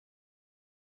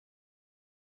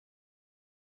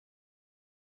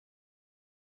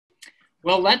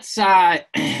Well, let's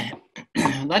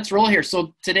let's roll here.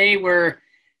 So today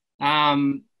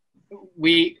um,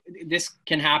 this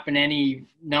can happen any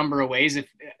number of ways. If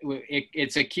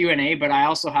it's a Q&A, but I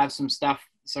also have some stuff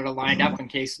sort of lined up in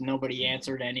case nobody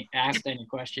asked any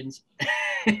questions.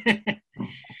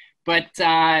 But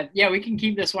yeah, we can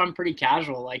keep this one pretty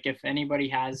casual. Like if anybody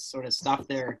has sort of stuff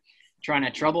they're trying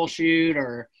to troubleshoot,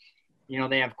 or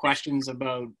they have questions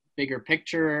about bigger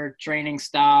picture training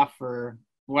stuff or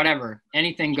whatever,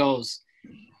 anything goes.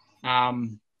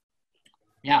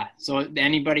 Yeah. So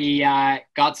anybody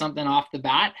got something off the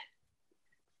bat?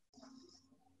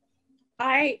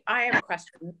 I have a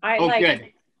question.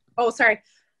 Good. Oh, sorry.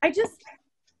 I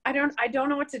don't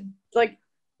know what to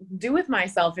do with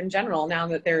myself in general now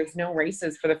that there's no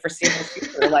races for the foreseeable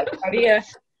future. Like, how do you,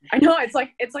 I know it's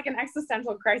like an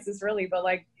existential crisis really, but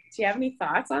like, do you have any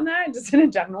thoughts on that? Just in a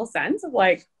general sense of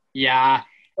like, yeah,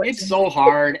 it's so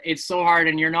hard. It's so hard,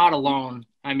 and you're not alone.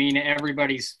 I mean,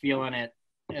 everybody's feeling it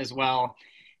as well.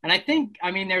 And I think,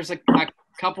 there's a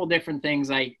couple different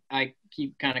things I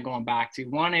keep kind of going back to.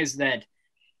 One is that,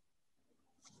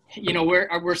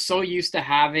 we're so used to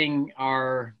having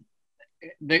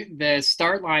the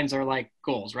start lines are like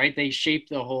goals, right? They shape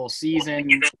the whole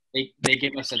season. They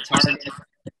give us a target.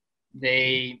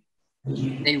 They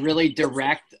really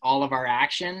direct all of our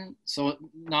action. So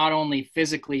not only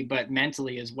physically, but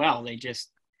mentally as well.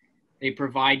 They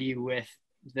provide you with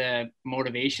the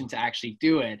motivation to actually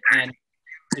do it. And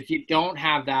if you don't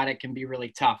have that, it can be really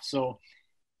tough. So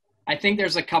I think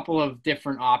there's a couple of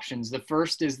different options. The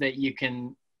first is that you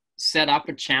can set up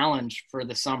a challenge for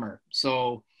the summer.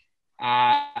 So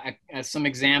some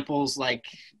examples, like,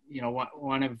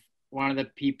 one of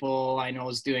the people I know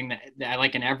is doing that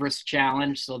like an Everest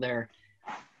challenge. So they're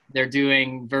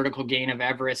doing vertical gain of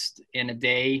Everest in a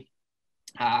day.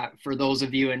 For those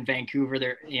of you in Vancouver,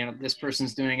 this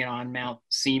person's doing it on Mount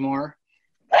Seymour.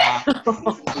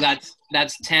 So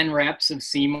that's 10 reps of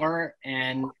Seymour,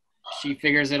 and she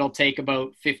figures it'll take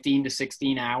about 15 to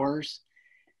 16 hours.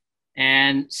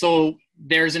 And so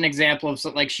there's an example of,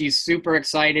 like, she's super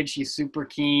excited. She's super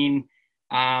keen.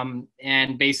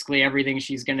 And basically everything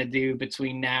she's going to do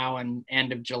between now and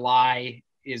end of July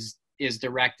is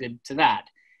directed to that.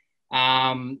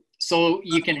 So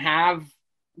you can have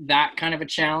that kind of a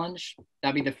challenge.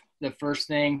 That'd be the first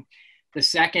thing. The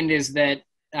second is that,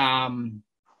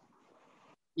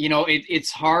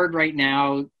 it's hard right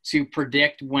now to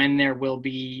predict when there will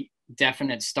be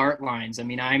definite start lines. I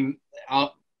mean,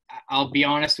 I'll be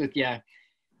honest with you,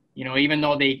 even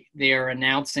though they are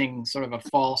announcing sort of a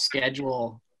fall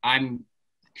schedule, I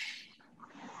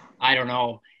don't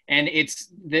know. And it's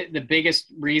the biggest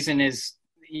reason is,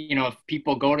 if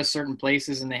people go to certain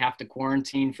places and they have to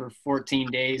quarantine for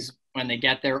 14 days when they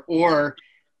get there, or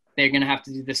they're going to have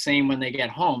to do the same when they get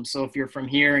home. So if you're from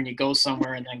here and you go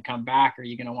somewhere and then come back, are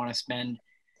you going to want to spend,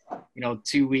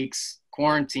 2 weeks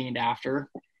quarantined after?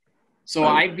 So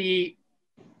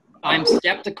I'm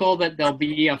skeptical that there'll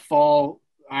be a fall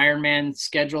Ironman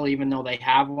schedule, even though they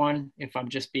have one, if I'm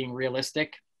just being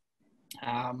realistic.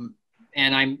 And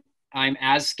I'm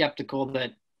as skeptical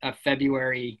that a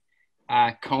February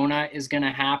Kona is going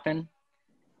to happen.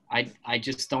 I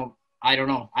just don't know. I don't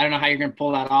know how you're going to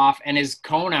pull that off. And is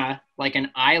Kona, like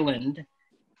an island,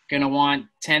 going to want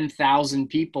 10,000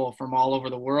 people from all over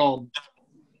the world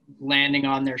landing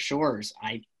on their shores?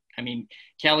 I mean,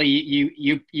 Kelly,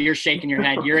 you're shaking your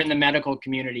head. You're in the medical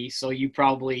community, so you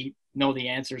probably know the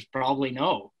answer is probably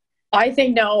no. I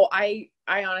think no. I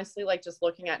honestly, like, just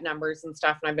looking at numbers and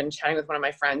stuff, and I've been chatting with one of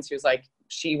my friends who's like,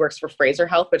 she works for Fraser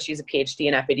Health, but she's a PhD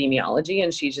in epidemiology,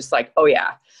 and she's just like, oh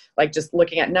yeah, like, just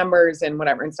looking at numbers and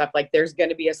whatever and stuff, like, there's going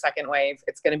to be a second wave.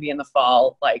 It's going to be in the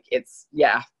fall. Like, it's,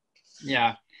 yeah.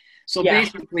 So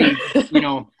basically,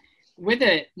 with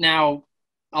it now,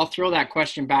 I'll throw that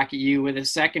question back at you. With a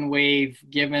second wave,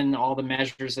 given all the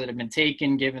measures that have been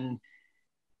taken, given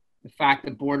the fact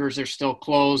that borders are still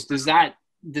closed, does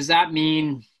that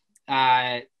mean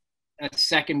a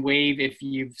second wave if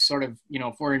you've sort of,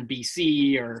 if we're in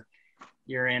BC or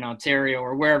you're in Ontario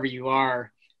or wherever you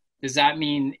are, does that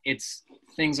mean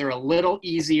things are a little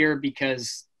easier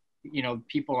because,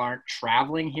 people aren't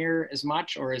traveling here as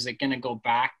much, or is it going to go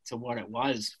back to what it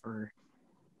was for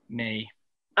May?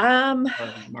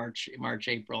 March,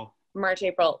 April.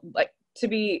 Like,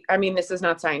 this is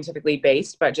not scientifically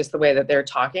based, but just the way that they're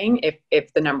talking,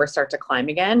 if the numbers start to climb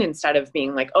again, instead of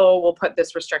being like, oh, we'll put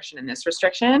this restriction and this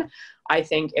restriction, I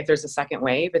think if there's a second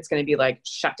wave, it's going to be like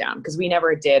shutdown, because we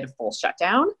never did full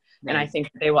shutdown. Right. And I think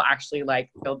they will actually,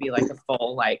 like, there'll be like a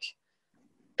full, like,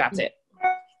 that's it.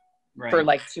 Right. For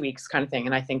like 2 weeks kind of thing.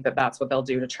 And I think that that's what they'll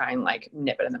do to try and, like,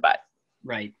 nip it in the butt.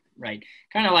 Right. right?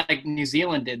 Kind of like New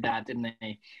Zealand did that, didn't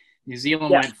they? New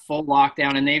Zealand Yep. went full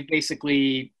lockdown and they've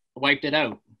basically wiped it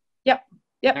out. Yep.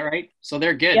 Yep. All right. So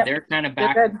they're good. Yep. They're kind of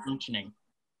back to functioning.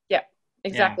 Yep.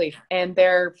 Exactly. Yeah. And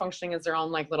they're functioning as their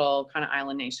own like little kind of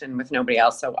island nation with nobody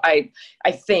else. So I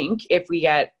think if we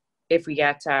get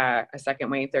a second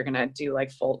wave, they're gonna do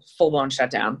like full blown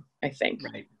shutdown, I think.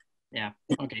 Right. Yeah.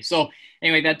 Okay. So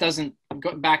anyway, that doesn't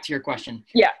go back to your question.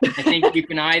 Yeah. I think you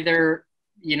can either,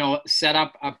 set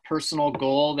up a personal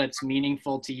goal that's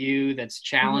meaningful to you, that's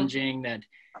challenging, that,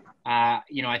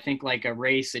 I think like a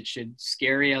race, it should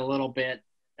scare you a little bit,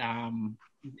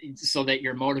 so that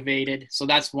you're motivated. So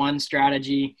that's one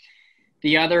strategy.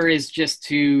 The other is just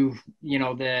to,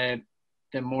 the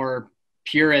more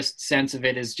purest sense of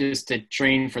it is just to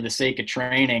train for the sake of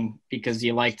training because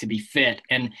you like to be fit.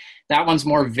 And that one's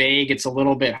more vague. It's a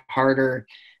little bit harder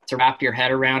to wrap your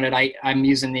head around it. I'm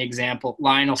using the example.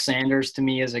 Lionel Sanders to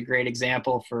me is a great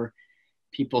example for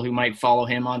people who might follow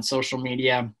him on social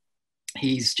media.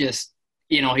 He's just,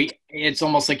 it's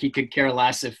almost like he could care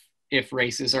less if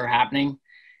races are happening.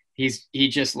 He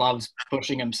just loves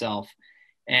pushing himself.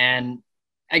 And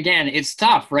again, it's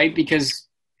tough, right? Because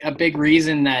a big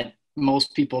reason that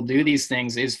most people do these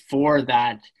things is for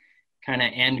that kind of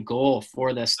end goal,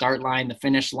 for the start line, the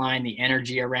finish line, the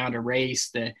energy around a race,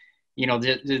 the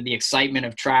excitement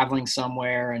of traveling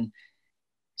somewhere. And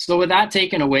so with that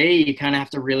taken away, you kind of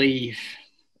have to really,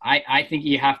 I think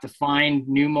you have to find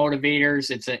new motivators.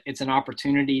 It's an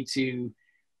opportunity to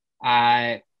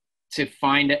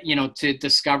find, to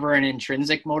discover an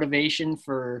intrinsic motivation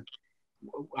for,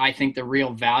 I think, the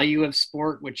real value of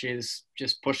sport, which is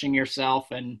just pushing yourself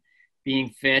and being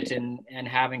fit and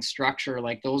having structure.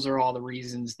 Like those are all the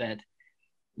reasons that,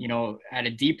 at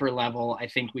a deeper level, I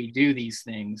think we do these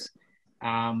things.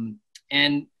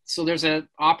 And so there's an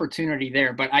opportunity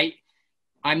there, but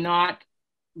I'm not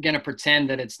going to pretend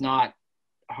that it's not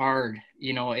hard.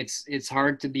 It's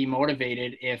hard to be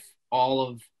motivated if all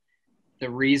of the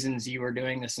reasons you were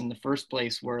doing this in the first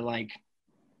place were like,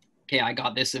 okay, I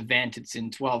got this event, it's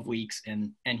in 12 weeks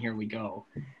and here we go.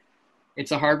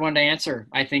 It's a hard one to answer.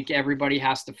 I think everybody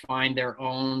has to find their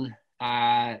own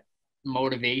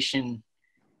motivation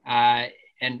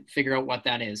and figure out what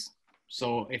that is.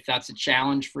 So if that's a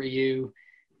challenge for you,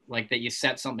 like that you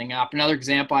set something up. Another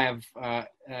example, I have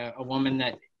a woman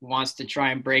that wants to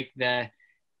try and break the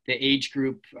age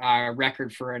group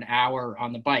record for an hour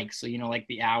on the bike. So, like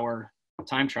the hour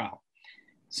time trial.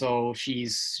 So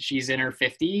she's in her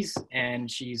 50s and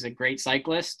she's a great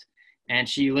cyclist and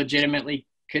she legitimately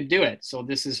could do it. So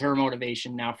this is her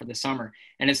motivation now for the summer.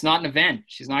 And it's not an event.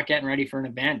 She's not getting ready for an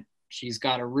event. She's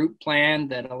got a route plan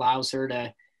that allows her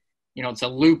to, it's a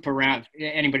loop around.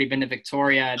 Anybody been to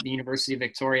Victoria? The University of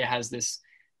Victoria has this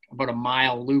about a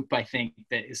mile loop, I think,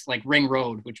 that is like Ring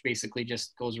Road, which basically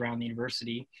just goes around the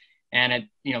university. And at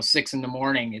 6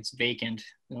 a.m, it's vacant.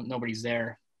 Nobody's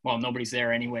there. Well, nobody's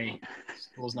there anyway.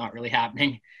 School's not really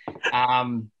happening.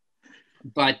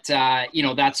 But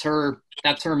that's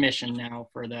her mission now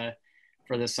for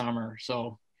the summer.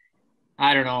 So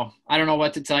I don't know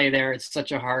what to tell you there. It's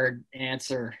such a hard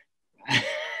answer.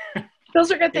 Those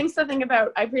are good things to think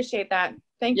about. I appreciate that.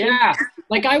 Thank you. Yeah.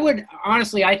 Like I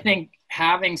think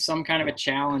having some kind of a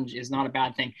challenge is not a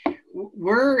bad thing.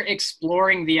 We're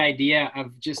exploring the idea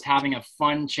of just having a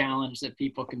fun challenge that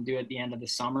people can do at the end of the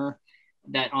summer,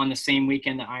 that on the same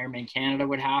weekend that Ironman Canada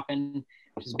would happen,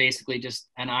 which is basically just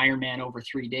an Ironman over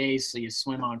 3 days. So you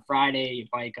swim on Friday, you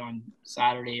bike on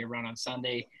Saturday, you run on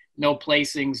Sunday, no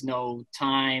placings, no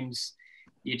times.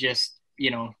 You just,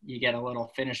 you get a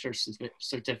little finisher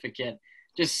certificate,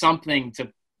 just something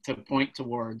to point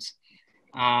towards.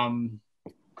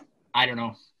 I don't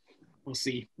know. We'll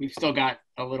see. We've still got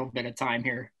a little bit of time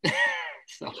here.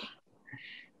 So,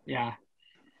 yeah.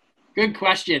 Good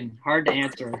question. Hard to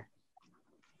answer.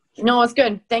 No, it's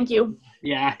good. Thank you.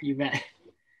 Yeah, you bet.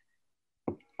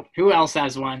 Who else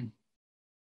has one?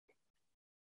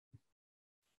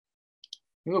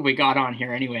 Who have we got on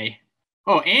here anyway?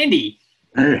 Oh, Andy.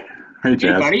 Hey, Jasper.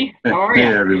 Hey, buddy. How are you?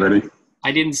 Hey, everybody.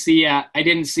 I didn't see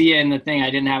you in the thing. I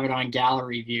didn't have it on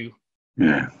gallery view.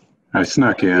 Yeah, I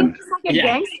snuck in. He's like a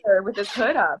gangster with his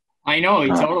hood up. I know, he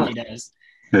totally does.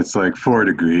 It's like 4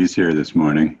 degrees here this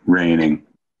morning, raining.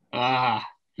 Yeah.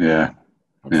 Yeah.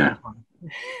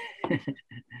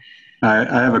 I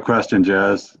have a question,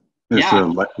 Jazz. This is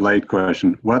a light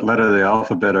question. What letter of the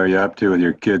alphabet are you up to with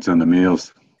your kids on the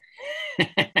meals?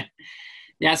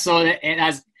 Yeah, so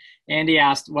as Andy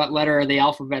asked, what letter of the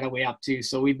alphabet are we up to?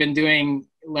 So we've been doing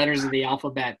letters of the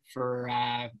alphabet for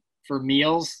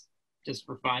meals, just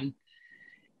for fun.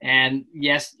 And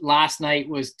yes, last night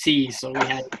was tea, so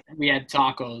we had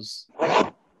tacos.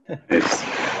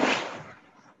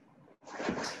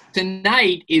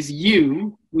 Tonight is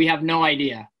you. We have no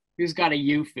idea who's got a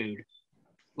you food.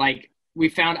 Like, we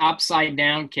found upside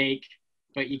down cake,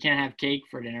 but you can't have cake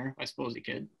for dinner. I suppose you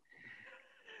could.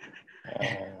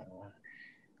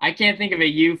 I can't think of a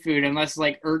you food unless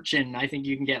like urchin. I think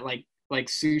you can get like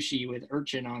sushi with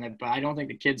urchin on it, but I don't think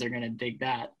the kids are gonna dig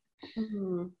that.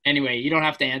 Mm-hmm. Anyway, you don't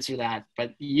have to answer that,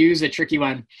 but use a tricky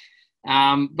one.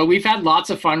 But we've had lots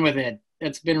of fun with it.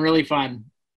 It's been really fun.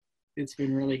 It's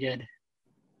been really good.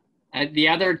 The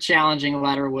other challenging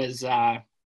letter was I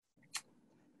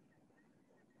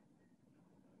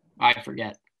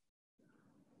forget.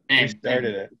 We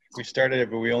started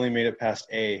it, but we only made it past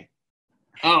A.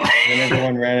 Oh. And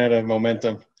everyone ran out of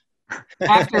momentum.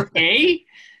 After A?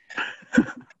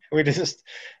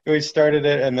 We started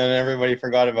it, and then everybody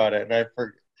forgot about it. And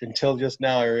until just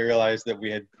now, I realized that we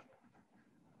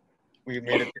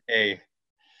made it to A.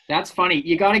 That's funny.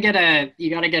 You gotta get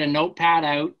a notepad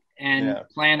out and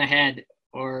plan ahead.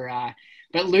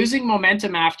 But losing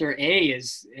momentum after A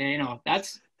is,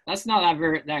 that's not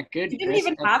that good. You didn't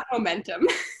even have momentum.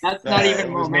 That's not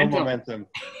even momentum. No momentum.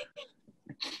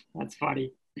 That's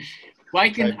funny.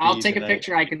 Well, I'll take a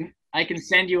picture. I can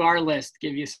send you our list,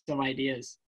 give you some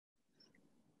ideas.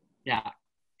 Yeah.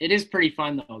 It is pretty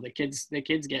fun though. The kids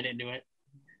get into it.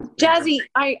 Jazzy,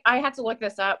 I had to look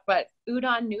this up, but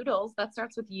udon noodles, that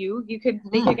starts with you. They could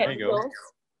get noodles.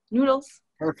 Noodles.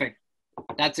 Perfect.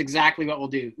 That's exactly what we'll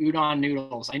do. Udon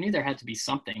noodles. I knew there had to be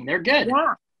something. They're good.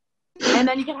 Yeah. And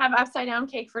then you can have upside down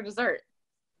cake for dessert.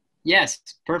 Yes,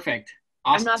 perfect.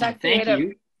 Awesome. I'm not that creative. Thank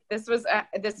you. This was I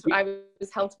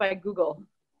was helped by Google.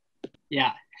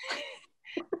 Yeah.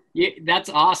 That's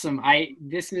awesome.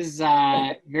 This is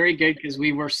very good because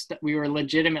we were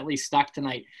legitimately stuck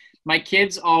tonight. My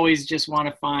kids always just want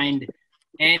to find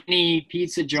any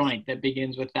pizza joint that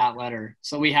begins with that letter.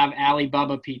 So we have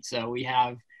Alibaba Pizza. We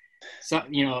have,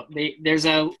 there's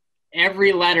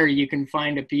every letter you can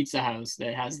find a pizza house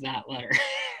that has that letter.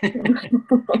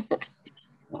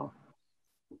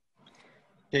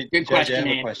 Hey, good Judge, question. I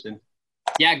have a question.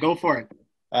 Yeah, go for it.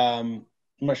 I'm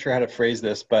not sure how to phrase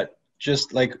this, but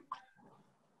just like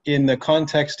in the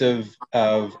context of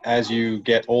as you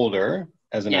get older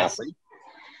as an athlete,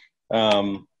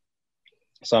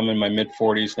 so I'm in my mid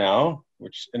 40s now,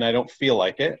 and I don't feel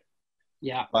like it.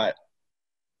 Yeah. But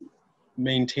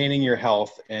maintaining your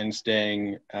health and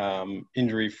staying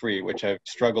injury free, which I've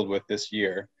struggled with this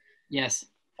year. Yes.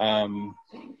 I'm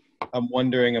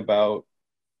wondering about,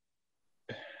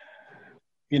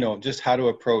 just how to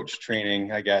approach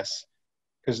training, I guess.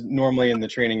 Because normally in the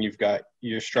training, you've got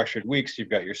your structured weeks, you've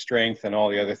got your strength and all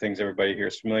the other things everybody here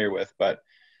is familiar with. But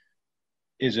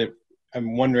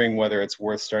I'm wondering whether it's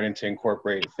worth starting to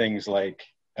incorporate things like,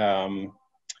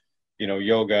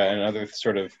 yoga and other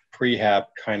sort of prehab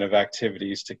kind of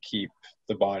activities to keep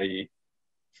the body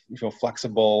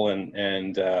flexible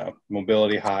and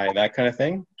mobility high, that kind of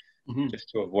thing, just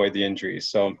to avoid the injuries.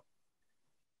 So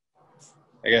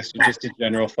I guess just a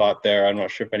general thought there. I'm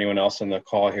not sure if anyone else on the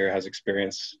call here has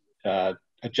experience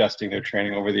adjusting their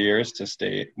training over the years to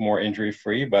stay more injury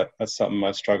free, but that's something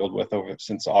I've struggled with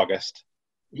since August.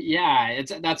 Yeah,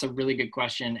 that's a really good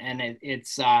question, and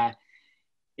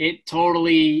it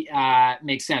totally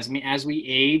makes sense. I mean, as we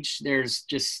age, there's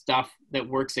just stuff that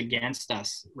works against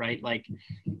us, right? Like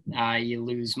you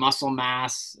lose muscle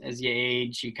mass as you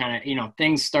age. You kind of,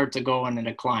 things start to go in a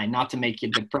decline. Not to make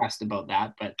you depressed about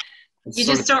that, but you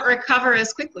just don't recover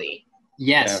as quickly.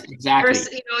 Yes, exactly.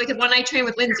 First, like when I train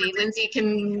with Lindsay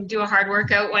can do a hard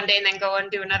workout one day and then go and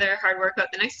do another hard workout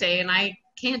the next day, and I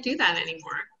can't do that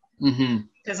anymore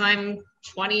because I'm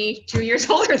 22 years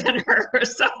older than her.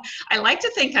 So I like to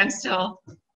think I'm still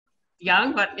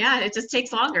young, but yeah, it just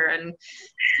takes longer and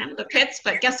kind of the pits.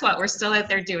 But guess what? We're still out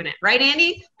there doing it, right,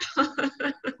 Andy?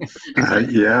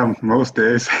 Yeah, most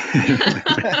days.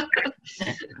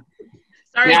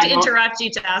 Sorry to interrupt you,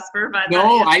 Jasper, but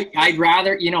no, I'd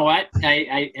rather,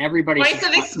 everybody. Voice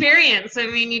of experience. I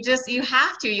mean, you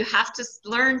have to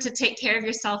learn to take care of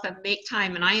yourself and make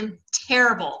time. And I am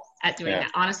terrible at doing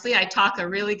that. Honestly, I talk a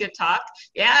really good talk.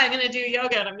 Yeah, I'm going to do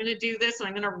yoga and I'm going to do this and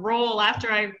I'm going to roll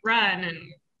after I run and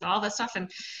all that stuff. And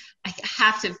I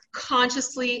have to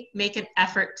consciously make an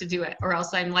effort to do it, or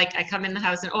else I'm like, I come in the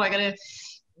house and, I got to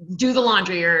do the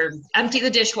laundry or empty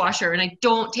the dishwasher, and I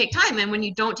don't take time. And when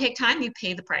you don't take time, you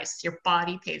pay the price. Your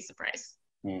body pays the price.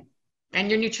 And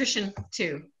your nutrition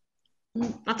too.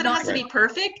 Not that it has to be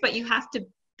perfect, but you have to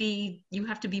be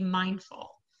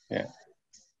mindful. Yeah.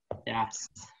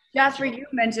 Jasper, you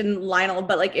mentioned Lionel,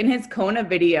 but like in his Kona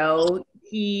video,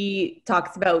 he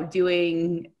talks about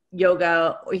doing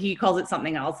yoga. He calls it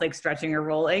something else like stretching or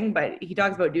rolling, but he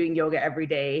talks about doing yoga every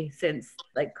day since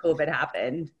like COVID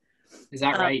happened. Is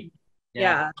that right?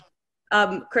 Yeah.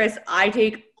 Chris, I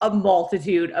take a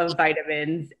multitude of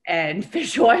vitamins and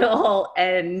fish oil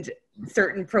and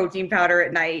certain protein powder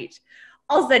at night.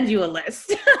 I'll send you a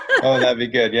list. Oh, that'd be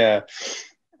good. Yeah.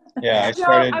 Yeah. I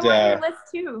started. I want your list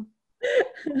too.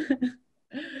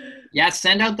 Yeah.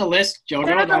 Send out the list, Jojo.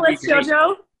 Send out the list,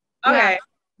 Jojo. Okay.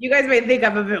 You guys may think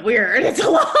I'm a bit weird. It's a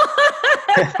lot.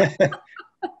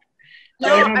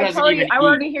 No, I tell you, I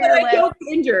already hear your I feel list.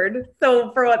 injured.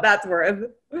 So for what that's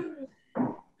worth.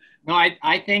 No,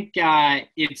 I think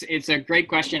it's a great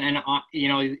question, and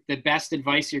the best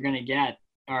advice you're going to get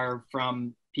are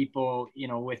from people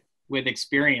with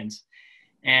experience.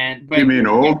 But you mean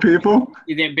old people?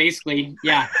 They basically,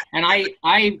 yeah. And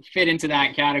I fit into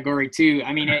that category too.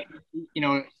 I mean,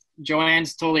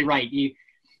 Joanne's totally right.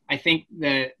 I think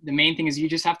the main thing is you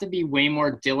just have to be way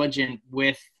more diligent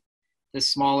with the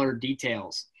smaller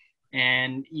details,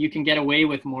 and you can get away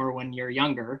with more when you're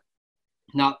younger.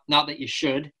 Not that you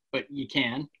should, but you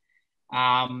can.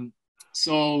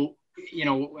 So,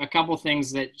 a couple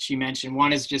things that she mentioned.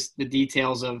 One is just the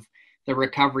details of the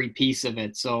recovery piece of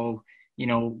it. So,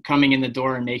 coming in the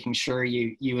door and making sure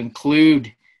you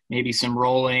include maybe some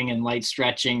rolling and light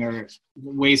stretching or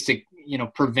ways to,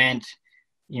 prevent,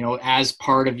 as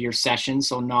part of your session.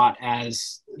 So not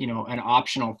as, an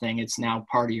optional thing. It's now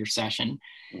part of your session.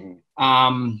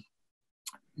 Mm-hmm.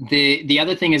 The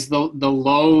other thing is the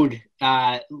load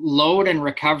and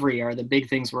recovery are the big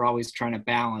things we're always trying to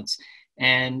balance.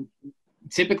 And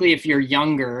typically if you're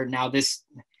younger, now this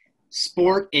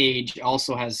sport age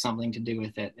also has something to do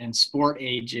with it. And sport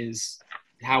age is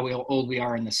how old we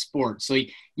are in the sport. So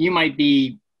you might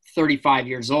be 35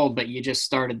 years old, but you just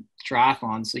started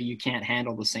triathlon, so you can't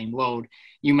handle the same load.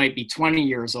 You might be 20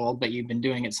 years old, but you've been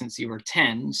doing it since you were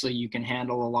 10, so you can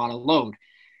handle a lot of load.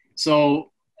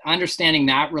 So understanding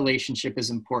that relationship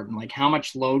is important. Like, how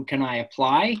much load can I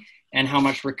apply and how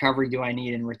much recovery do I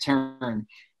need in return?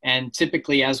 And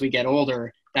typically as we get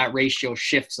older, that ratio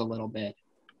shifts a little bit,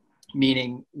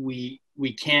 meaning we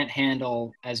can't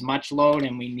handle as much load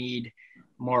and we need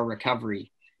more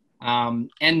recovery.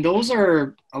 And those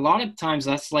are, a lot of times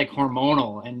that's like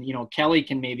hormonal, and, Kelly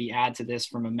can maybe add to this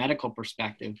from a medical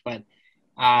perspective, but,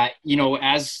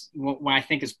 as what I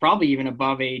think is probably even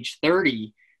above age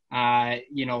 30,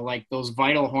 like those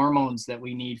vital hormones that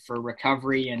we need for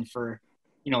recovery and for,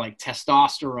 like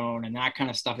testosterone and that kind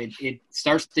of stuff, it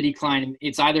starts to decline.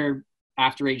 It's either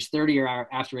after age 30 or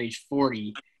after age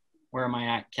 40. Where am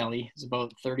I at, Kelly? It's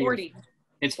about 30. 40.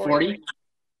 It's 40?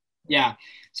 Yeah.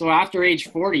 So after age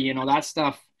 40, that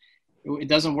stuff, it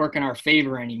doesn't work in our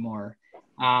favor anymore.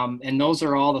 And those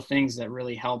are all the things that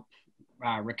really help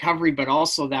recovery, but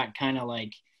also that kind of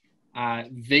like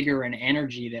vigor and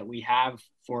energy that we have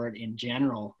for it in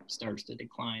general starts to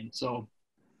decline. So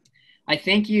I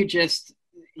think you just,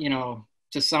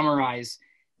 to summarize,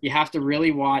 you have to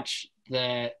really watch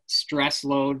the stress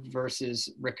load versus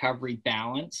recovery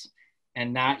balance.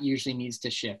 And that usually needs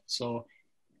to shift. So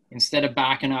instead of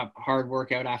backing up hard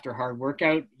workout after hard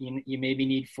workout, you maybe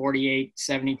need 48,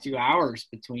 72 hours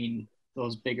between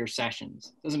those bigger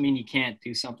sessions. Doesn't mean you can't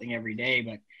do something every day,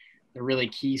 but the really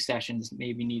key sessions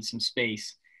maybe need some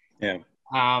space. Yeah.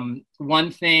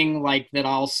 One thing like that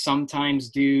I'll sometimes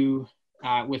do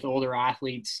with older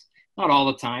athletes, not all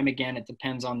the time. Again, it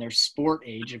depends on their sport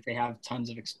age. If they have tons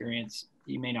of experience,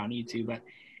 you may not need to, but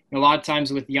a lot of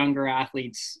times with younger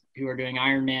athletes who are doing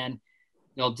Ironman,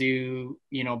 they'll do,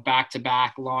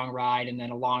 back-to-back long ride and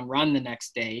then a long run the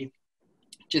next day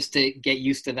just to get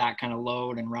used to that kind of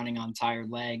load and running on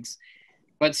tired legs.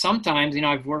 But sometimes,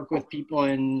 I've worked with people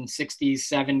in 60s,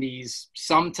 70s.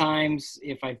 Sometimes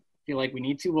if I feel like we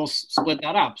need to, we'll split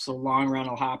that up. So long run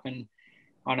will happen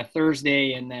on a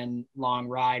Thursday and then long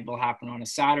ride will happen on a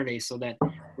Saturday, so that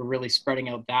we're really spreading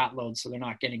out that load so they're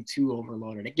not getting too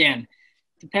overloaded. Again,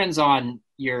 depends on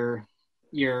your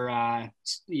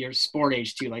sport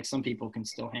age too. Like some people can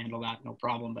still handle that, no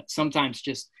problem. But sometimes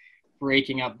just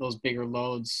breaking up those bigger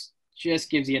loads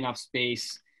just gives you enough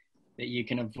space that you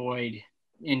can avoid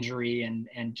injury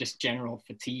and just general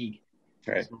fatigue.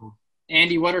 Right. So,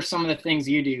 Andy, what are some of the things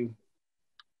you do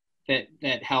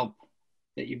that help,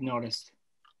 that you've noticed?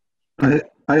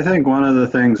 I think one of the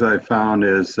things I found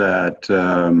is that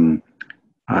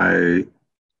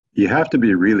you have to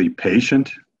be really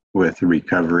patient with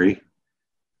recovery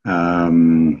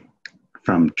from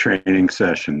training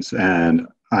sessions, and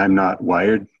I'm not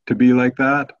wired to be like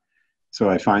that, so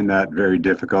I find that very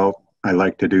difficult. I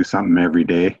like to do something every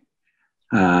day,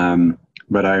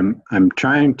 but I'm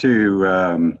trying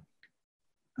to.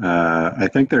 I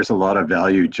think there's a lot of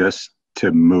value just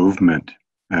to movement,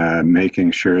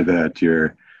 making sure that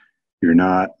you're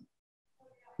not.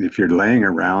 If you're laying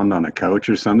around on a couch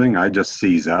or something, I just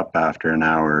seize up after an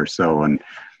hour or so,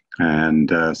 and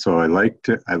so I like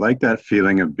that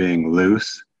feeling of being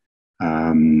loose.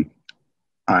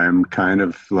 I'm kind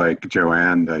of like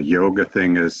Joanne. The yoga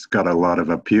thing has got a lot of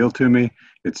appeal to me.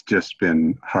 It's just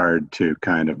been hard to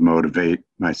kind of motivate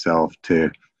myself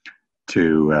to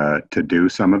do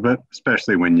some of it,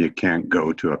 especially when you can't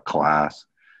go to a class.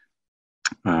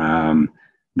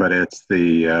 But it's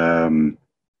a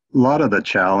lot of the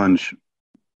challenge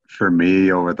for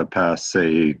me over the past,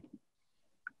 say,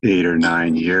 8 or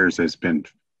 9 years has been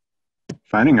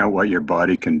finding out what your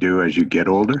body can do as you get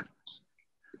older.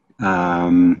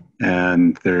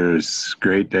 And there's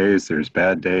great days, there's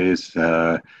bad days,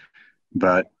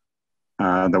 but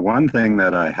the one thing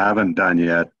that I haven't done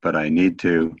yet, but I need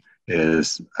to,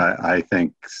 is I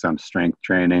think some strength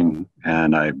training,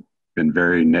 and I've been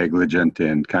very negligent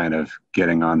in kind of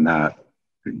getting on that.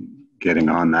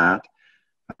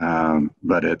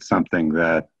 But it's something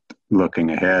that,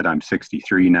 looking ahead, I'm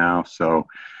 63 now, so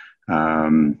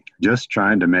just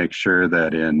trying to make sure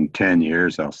that in 10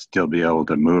 years I'll still be able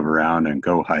to move around and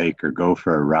go hike or go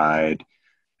for a ride,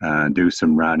 do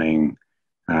some running.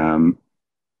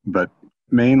 But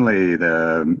mainly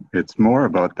it's more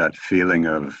about that feeling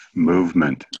of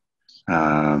movement,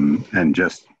 and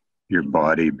just your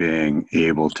body being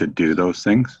able to do those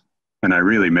things. And I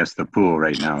really miss the pool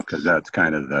right now, because that's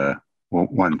kind of the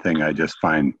one thing I just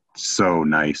find so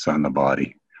nice on the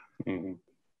body. Mm-hmm.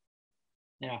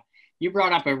 Yeah. You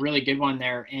brought up a really good one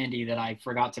there, Andy, that I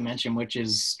forgot to mention, which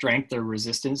is strength or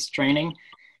resistance training.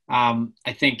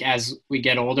 I think as we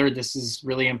get older, this is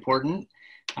really important,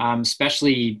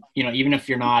 especially, even if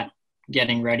you're not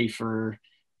getting ready for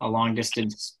a long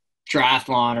distance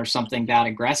triathlon or something that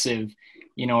aggressive.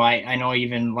 I know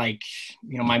even my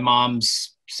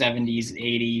mom's 70s,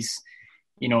 80s,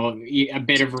 a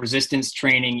bit of resistance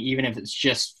training, even if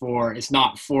it's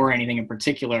not for anything in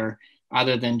particular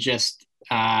other than just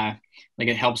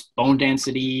it helps bone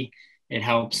density. It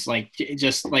helps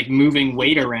just moving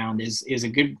weight around is a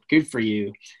good for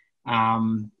you.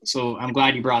 So I'm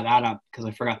glad you brought that up, because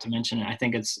I forgot to mention it. I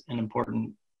think it's an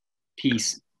important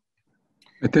piece.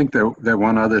 I think that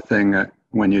one other thing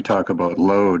when you talk about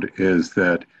load is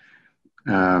that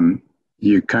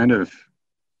you kind of,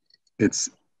 it's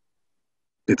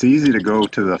easy to go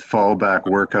to the fallback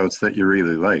workouts that you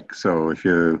really like. So if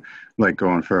you like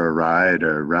going for a ride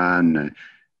or a run,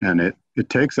 and it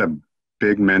takes a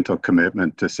big mental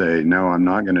commitment to say, no, I'm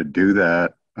not going to do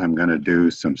that. I'm going to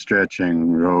do some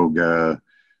stretching, yoga,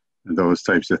 those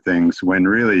types of things, when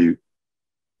really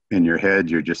in your head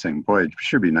you're just saying, boy, it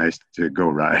should be nice to go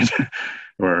ride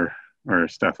or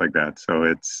stuff like that. So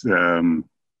it's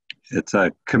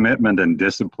a commitment and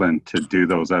discipline to do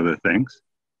those other things.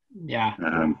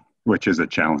 Yeah. Which is a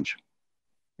challenge.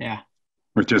 Yeah.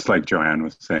 Which, just like Joanne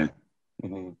was saying.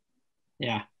 Mm-hmm.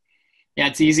 Yeah. Yeah.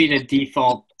 It's easy to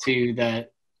default to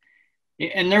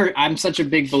I'm such a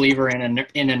big believer in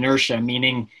inertia,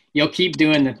 meaning you'll keep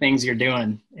doing the things you're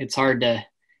doing. It's hard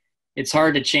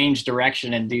to change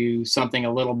direction and do something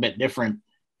a little bit different.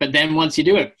 But then once you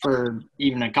do it for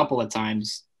even a couple of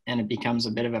times and it becomes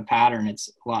a bit of a pattern, it's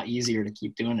a lot easier to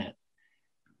keep doing it.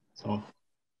 So,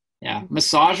 yeah.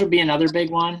 Massage would be another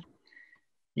big one.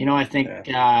 I think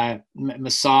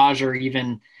massage, or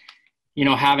even,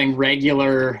 having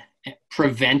regular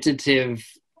preventative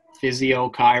physio,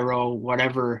 chiro,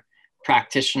 whatever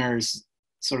practitioners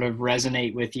sort of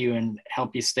resonate with you and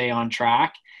help you stay on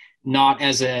track, not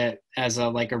as a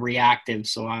reactive.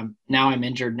 So I'm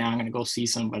injured, now I'm going to go see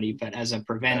somebody, but as a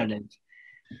preventative,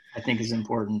 I think is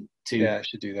important too. Yeah, I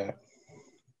should do that.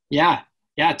 Yeah,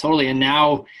 totally. And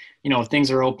now,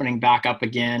 things are opening back up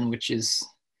again, which is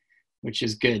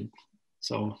good.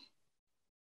 So,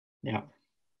 yeah.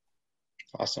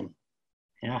 Awesome.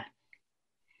 Yeah.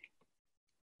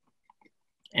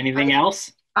 Anything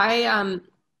else? I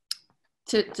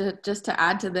just to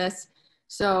add to this,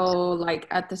 so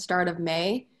at the start of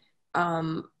May,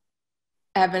 Evan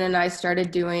and I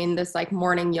started doing this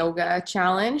morning yoga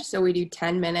challenge. So we do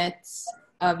 10 minutes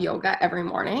of yoga every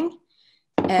morning,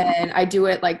 and I do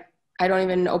it I don't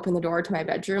even open the door to my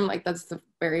bedroom. That's the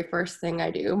very first thing I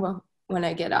do when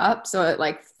I get up. So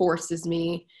it forces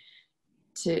me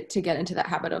to get into that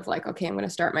habit of okay, I'm going to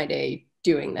start my day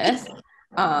doing this.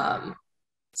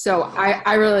 So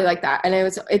I really like that. And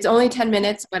it's only 10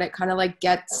 minutes, but it kind of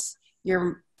gets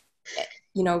your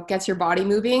body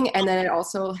moving. And then it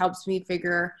also helps me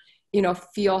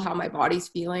feel how my body's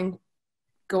feeling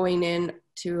going in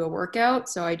to a workout.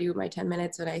 So I do my 10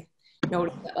 minutes and I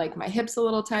notice that like my hips a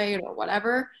little tight or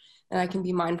whatever. And I can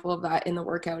be mindful of that in the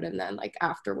workout. And then like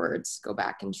afterwards go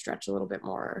back and stretch a little bit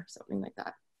more or something like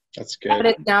that. That's good.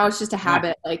 But now it's just a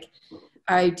habit. Like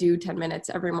I do 10 minutes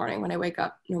every morning when I wake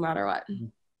up, no matter what.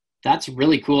 That's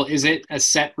really cool. Is it a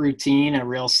set routine, a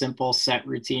real simple set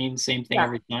routine, same thing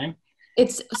every time?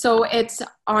 It's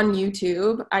on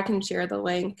YouTube. I can share the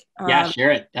link. Yeah,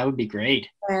 share it. That would be great.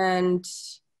 And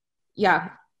yeah,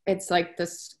 it's like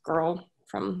this girl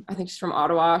I think she's from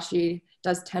Ottawa. She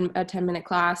does a 10-minute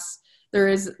class.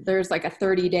 There's like a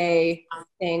 30-day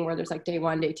thing where there's like day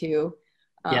 1, day 2.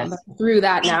 Yes. Through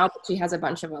that now, she has a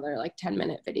bunch of other like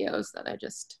 10-minute videos that I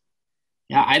just.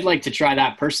 Yeah, I'd like to try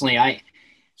that personally.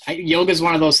 Yoga is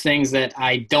one of those things that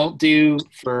I don't do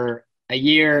for a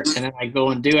year, and then I go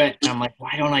and do it, and I'm like,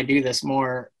 why don't I do this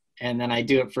more? And then I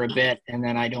do it for a bit, and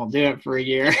then I don't do it for a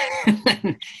year.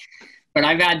 But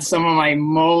I've had some of my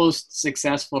most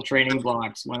successful training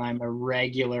blocks when I'm a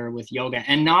regular with yoga,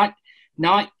 and not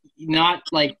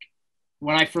like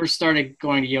when I first started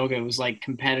going to yoga, it was like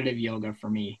competitive yoga for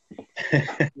me,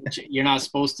 which you're not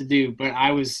supposed to do. But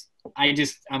I'm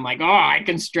like, oh, I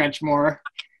can stretch more.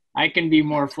 I can be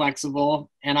more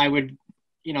flexible. And I would,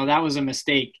 that was a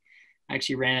mistake. I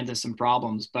actually ran into some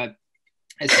problems, but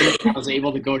as soon as I was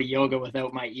able to go to yoga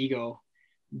without my ego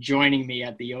joining me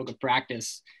at the yoga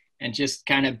practice and just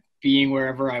kind of being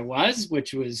wherever I was,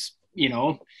 which was,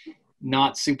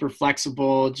 not super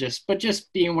flexible, but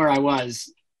just being where I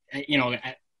was,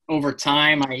 over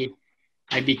time, I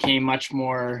became much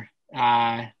more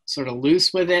sort of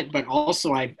loose with it, but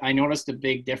also I noticed a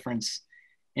big difference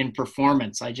in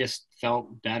performance. I just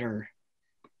felt better.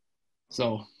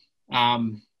 So,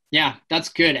 yeah, that's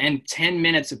good. And 10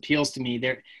 minutes appeals to me.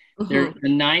 They're the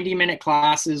 90-minute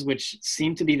classes, which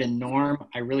seem to be the norm,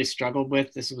 I really struggled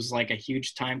with. This was like a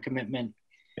huge time commitment.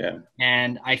 Yeah.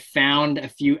 And I found a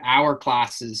few hour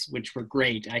classes, which were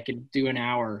great. I could do an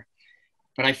hour.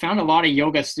 But I found a lot of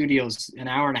yoga studios, an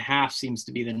hour and a half seems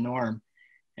to be the norm.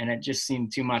 And it just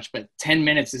seemed too much. But 10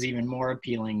 minutes is even more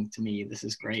appealing to me. This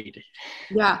is great.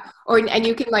 Yeah. And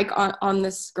you can like on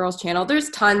this girl's channel, there's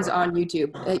tons on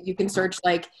YouTube that you can search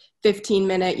like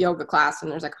 15-minute yoga class,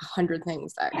 and there's like 100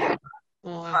 things that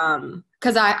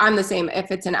because I'm the same.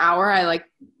 If it's an hour,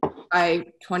 I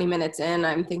 20 minutes in,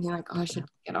 I'm thinking like, oh, I should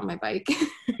get on my bike.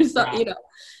 So,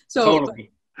 so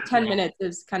totally. 10 minutes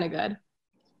is kind of good.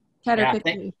 10 or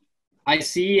 15. I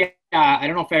see. I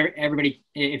don't know if everybody,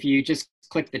 if you just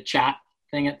click the chat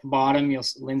thing at the bottom,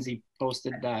 Lindsay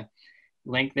posted the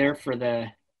link there for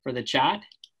the chat.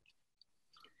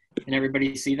 Can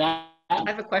everybody see that? I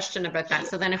have a question about that.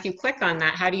 So then if you click on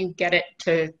that, how do you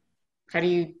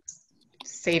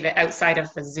save it outside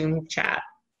of the Zoom chat?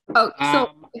 Oh,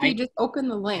 so if you just open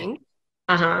the link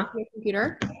on your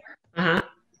computer,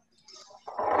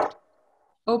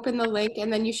 open the link,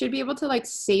 and then you should be able to like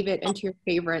save it into your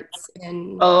favorites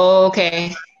in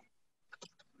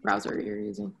browser you're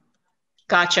using.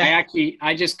 Gotcha.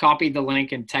 I just copied the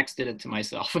link and texted it to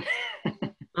myself.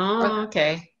 Oh,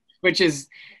 okay. Which is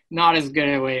not as good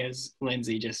a way as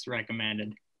Lindsay just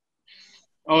recommended.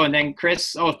 Oh, and then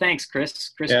Chris. Oh, thanks,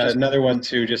 Chris. Yeah, another one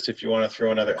too, just if you want to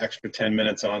throw another extra 10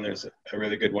 minutes on, there's a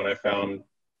really good one I found.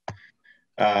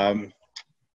 A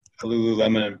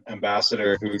Lululemon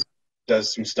ambassador who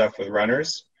does some stuff with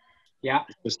runners. Yeah.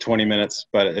 It was 20 minutes,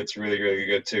 but it's really, really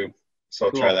good too. So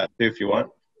I'll try that too if you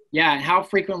want. Yeah. How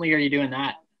frequently are you doing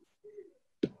that?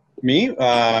 Me?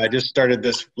 I just started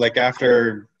this like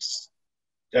after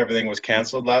everything was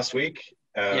canceled last week.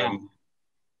 I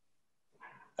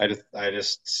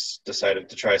just decided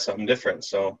to try something different.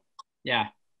 So yeah,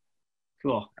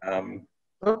 cool.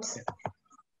 Oops.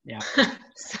 Yeah.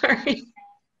 Sorry.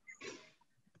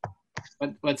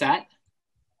 What's that?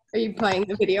 Are you playing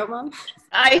the video, Mom?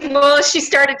 Well, she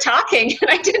started talking and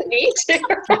I didn't need to.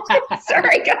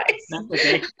 Sorry, guys. That's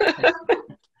okay.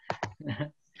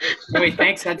 Anyway,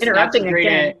 thanks. That's Interrupting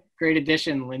a great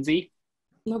addition, Lindsay.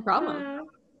 No problem.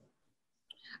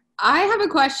 I have a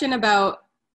question about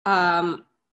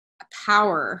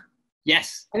power.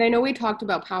 Yes. And I know we talked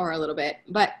about power a little bit,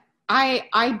 but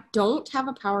I don't have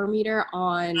a power meter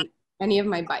on any of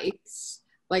my bikes.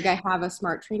 Like I have a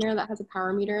smart trainer that has a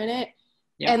power meter in it.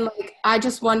 Yep. And like, I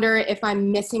just wonder if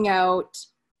I'm missing out.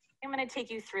 I'm going to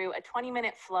take you through a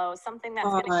 20-minute flow, something that's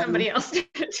going to somebody else did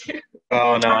it too.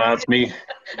 Oh, no, that's me. Is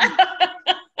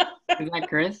that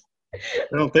Chris? I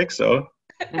don't think so.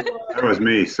 That was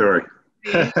me, sorry.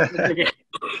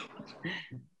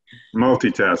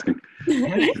 Multitasking.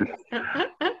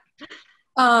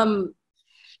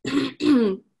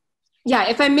 Yeah,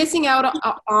 if I'm missing out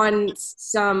on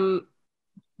some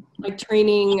like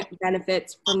training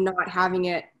benefits from not having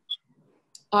it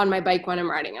on my bike when I'm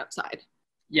riding outside?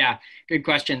 Yeah, good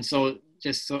question. So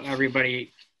just so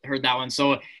everybody heard that one.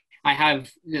 So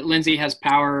Lindsay has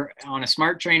Power on a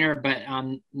smart trainer, but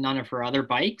on none of her other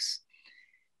bikes.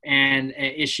 And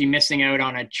is she missing out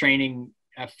on a training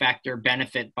effect or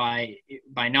benefit by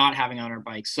not having on her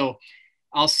bike? So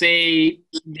I'll say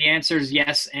the answer is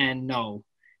yes and no.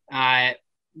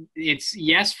 It's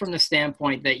yes from the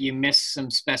standpoint that you miss some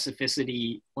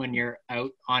specificity when you're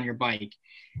out on your bike.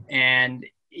 And,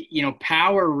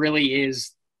 Power really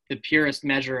is the purest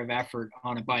measure of effort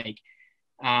on a bike.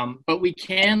 But we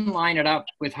can line it up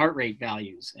with heart rate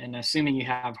values. And assuming you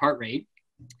have heart rate,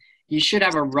 you should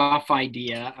have a rough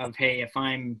idea of, hey, if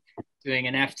I'm doing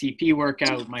an FTP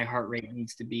workout, my heart rate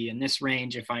needs to be in this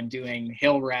range. If I'm doing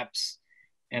hill reps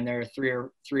and there are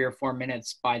 3 or 4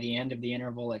 minutes by the end of the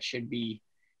interval, it should be,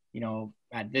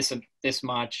 at this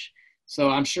much. So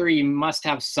I'm sure you must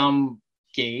have some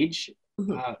gauge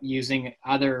using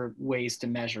other ways to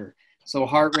measure. So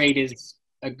heart rate is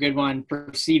a good one.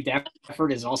 Perceived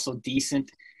effort is also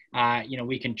decent.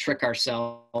 We can trick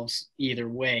ourselves either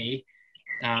way.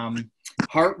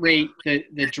 Heart rate,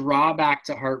 the drawback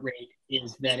to heart rate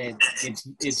is that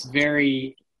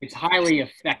it's highly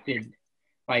affected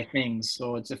by things.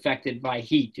 So it's affected by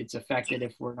heat. It's affected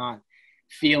if we're not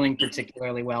feeling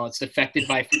particularly well. It's affected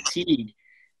by fatigue.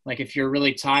 Like if you're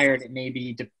really tired, it may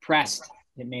be depressed.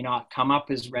 It may not come up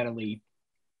as readily.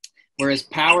 Whereas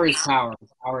power is power.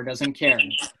 Power doesn't care.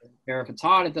 It doesn't care if it's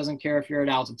hot. It doesn't care if you're at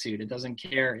altitude. It doesn't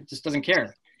care. It just doesn't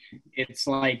care. It's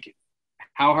like,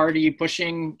 how hard are you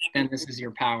pushing? Then this is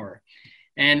your power.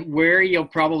 And where you'll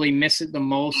probably miss it the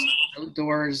most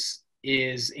outdoors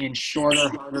is in shorter,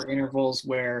 harder intervals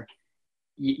where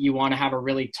you want to have a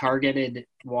really targeted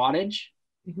wattage.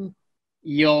 Mm-hmm.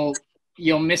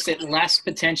 You'll miss it less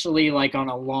potentially like on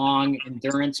a long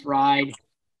endurance ride.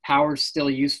 Power's still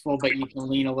useful, but you can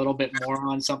lean a little bit more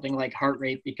on something like heart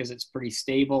rate because it's pretty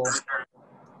stable.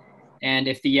 And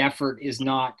if the effort is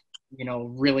not,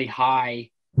 really high,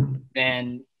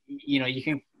 then, you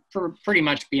can pretty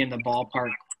much be in the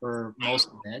ballpark for most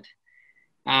of it.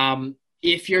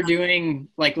 If you're doing,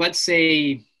 like, let's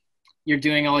say you're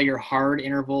doing all your hard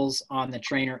intervals on the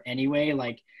trainer anyway,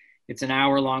 like it's an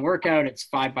hour-long workout, it's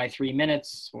 5 by 3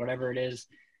 minutes, whatever it is,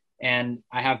 and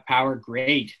I have power,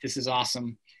 great, this is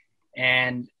awesome.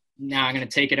 And now I'm going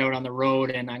to take it out on the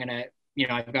road and I'm going to,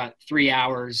 I've got 3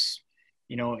 hours,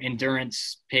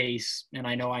 endurance pace, and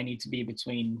I know I need to be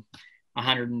between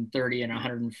 130 and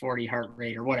 140 heart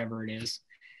rate or whatever it is,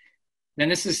 then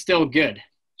this is still good.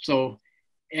 So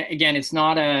again, it's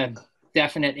not a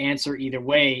definite answer either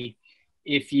way.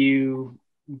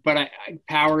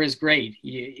 Power is great.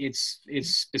 It's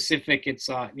specific. It's,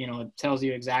 it tells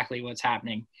you exactly what's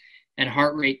happening, and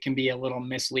heart rate can be a little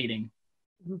misleading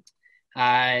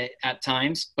at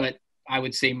times, but I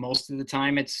would say most of the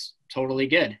time it's totally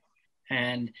good.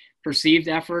 And perceived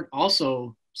effort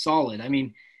also solid. I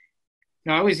mean,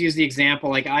 I always use the example,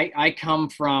 like I've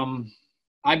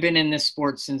been in this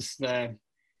sport since the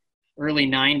early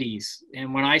 90s.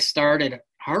 And when I started,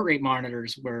 heart rate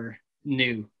monitors were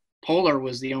new. Polar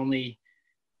was the only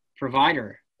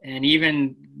provider. And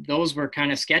even those were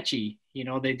kind of sketchy.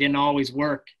 They didn't always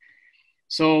work.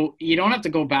 So you don't have to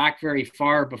go back very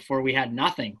far before we had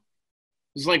nothing.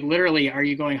 It was like literally, are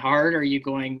you going hard? Are you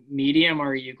going medium? Or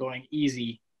are you going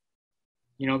easy?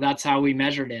 That's how we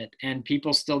measured it. And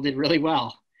people still did really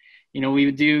well. We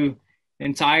would do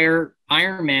entire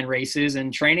Ironman races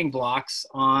and training blocks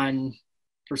on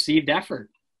perceived effort.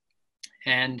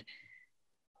 And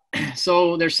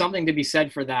so there's something to be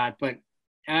said for that. But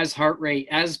as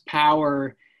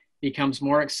power becomes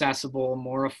more accessible,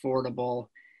 more affordable,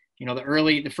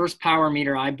 the first power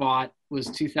meter I bought was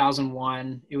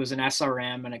 2001. It was an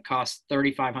SRM and it cost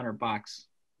 $3,500.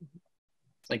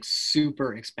 It's like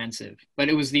super expensive, but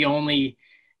it was the only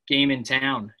game in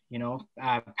town.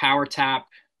 Power Tap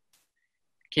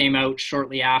came out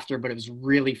shortly after, but it was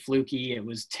really fluky. It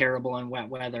was terrible in wet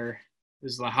weather. It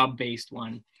was the hub-based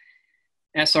one.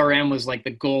 SRM was like the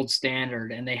gold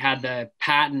standard, and they had the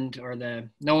patent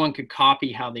no one could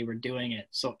copy how they were doing it.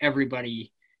 So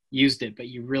everybody used it, but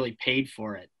you really paid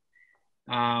for it.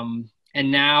 And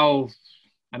now,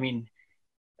 I mean,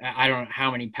 I don't know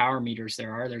how many power meters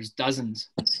there are. There's dozens,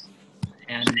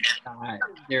 and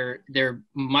they're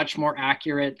much more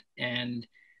accurate and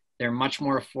they're much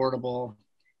more affordable.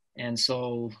 And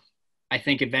so I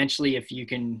think eventually if you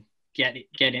can get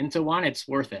into one, it's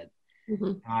worth it.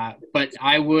 Mm-hmm. But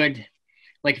I would,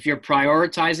 like, if you're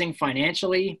prioritizing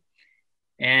financially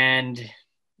and,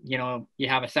 you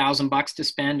have $1,000 to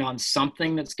spend on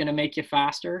something that's going to make you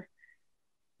faster,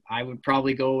 I would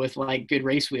probably go with like good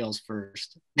race wheels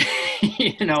first.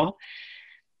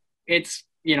 It's,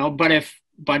 but if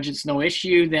budget's no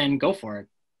issue, then go for it.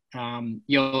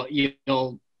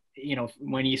 You'll,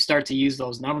 when you start to use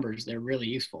those numbers, they're really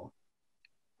useful.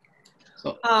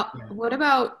 So, what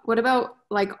about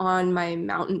like on my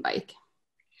mountain bike?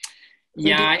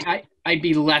 Yeah, I'd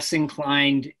be less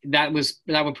inclined. That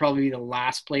would probably be the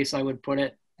last place I would put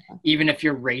it, even if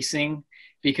you're racing,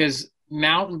 because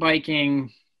mountain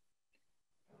biking,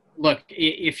 look,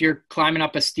 if you're climbing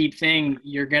up a steep thing,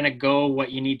 you're going to go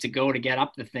what you need to go to get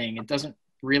up the thing. It doesn't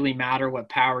really matter what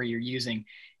power you're using.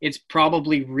 It's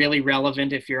probably really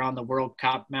relevant if you're on the World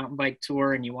Cup mountain bike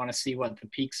tour and you want to see what the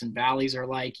peaks and valleys are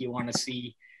like. You want to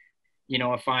see,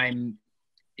 if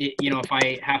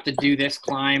I have to do this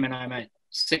climb and I'm at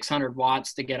 600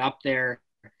 watts to get up there,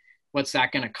 what's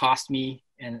that going to cost me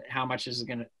and how much is it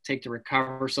going to take to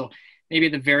recover? So maybe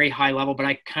at the very high level, but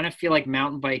I kind of feel like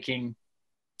mountain biking,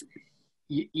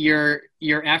 your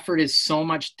effort is so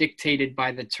much dictated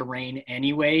by the terrain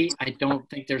anyway. I don't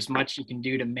think there's much you can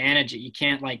do to manage it. You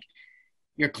can't, like,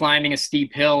 you're climbing a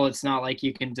steep hill. It's not like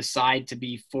you can decide to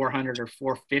be 400 or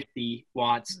 450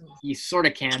 watts. You sort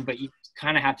of can, but you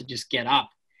kind of have to just get up.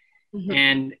 Mm-hmm.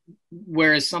 And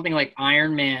whereas something like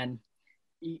Ironman,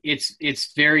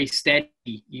 it's very steady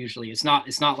usually. It's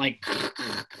not like,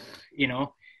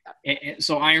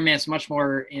 so Ironman is much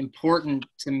more important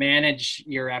to manage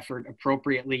your effort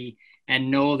appropriately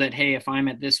and know that, hey, if I'm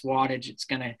at this wattage,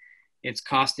 it's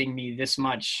costing me this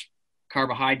much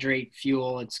carbohydrate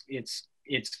fuel. It's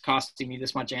costing me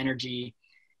this much energy.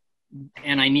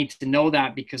 And I need to know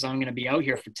that because I'm going to be out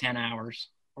here for 10 hours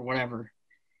or whatever.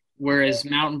 Whereas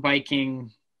mountain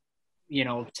biking,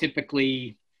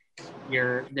 typically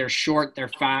they're short, they're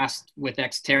fast. With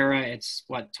Xterra, it's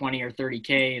 20 or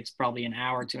 30K. It's probably an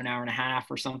hour to an hour and a half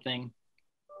or something.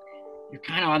 You're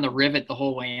kind of on the rivet the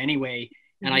whole way anyway.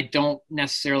 And I don't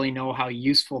necessarily know how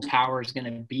useful power is going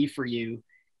to be for you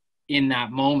in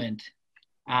that moment.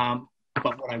 But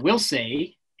what I will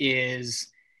say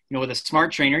is, with a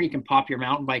smart trainer, you can pop your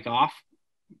mountain bike off.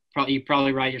 You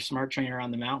probably ride your smart trainer on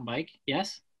the mountain bike.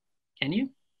 Yes? Can you?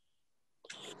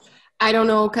 I don't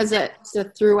know, because it's a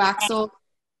through axle.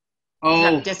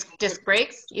 Oh, disc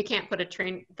brakes. You can't put the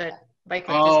bike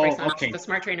with disc brakes on the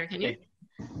smart trainer, can you?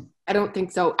 I don't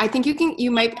think so. I think you can.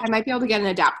 I might be able to get an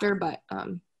adapter, but.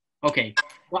 Okay.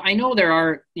 Well, I know there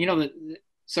are.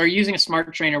 So are you using a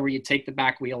smart trainer where you take the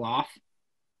back wheel off?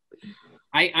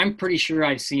 I'm pretty sure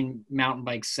I've seen mountain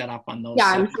bikes set up on those.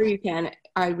 Yeah, I'm sure you can.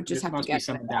 I would just have to get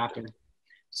some adapter.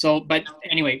 So, but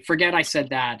anyway, forget I said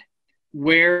that.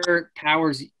 Where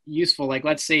power's useful, like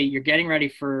let's say you're getting ready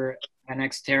for an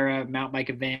Xterra mountain bike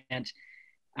event,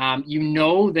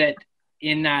 that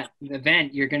in that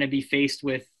event you're going to be faced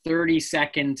with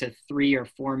 30-second to 3 or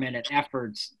 4 minute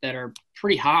efforts that are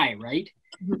pretty high, right?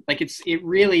 Mm-hmm. Like it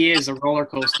really is a roller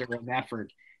coaster of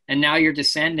effort. And now you're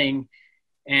descending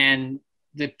and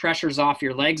the pressure's off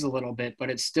your legs a little bit, but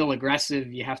it's still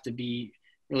aggressive. You have to be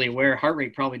really aware. Heart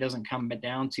rate probably doesn't come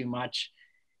down too much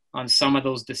on some of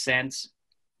those descents.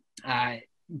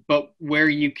 But where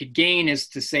you could gain is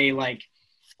to say, like,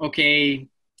 okay,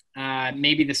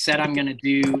 maybe the set I'm going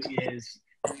to do is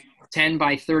 10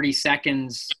 by 30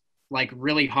 seconds, like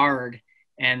really hard.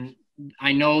 And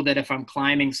I know that if I'm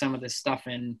climbing some of this stuff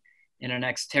in an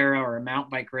Xterra or a mountain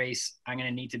bike race, I'm going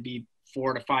to need to be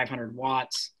 400 to 500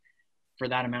 watts for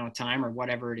that amount of time or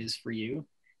whatever it is for you.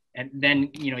 And then,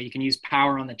 you can use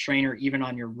power on the trainer, even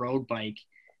on your road bike,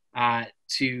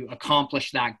 to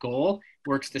accomplish that goal.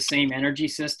 Works the same energy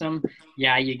system.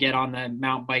 Yeah, you get on the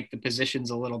mountain bike, the position's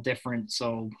a little different.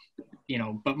 So,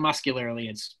 but muscularly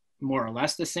it's more or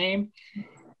less the same.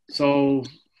 So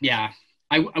yeah,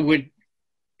 I would,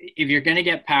 if you're going to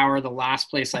get power, the last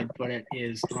place I'd put it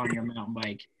is on your mountain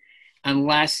bike,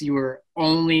 unless you were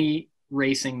only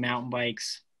racing mountain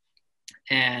bikes,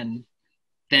 and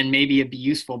then maybe it'd be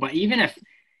useful. But even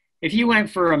if you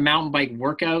went for a mountain bike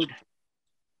workout,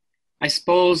 I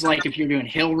suppose, like if you're doing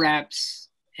hill reps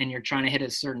and you're trying to hit a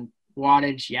certain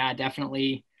wattage, yeah,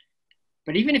 definitely.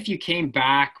 But even if you came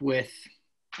back with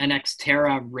an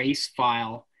Xterra race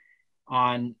file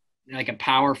on, like a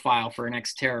power file for an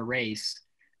Xterra race,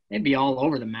 it'd be all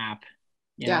over the map.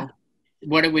 You know?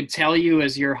 What it would tell you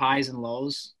is your highs and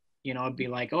lows. It'd be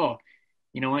like, oh,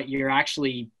 you know what, you're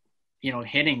actually,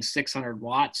 hitting 600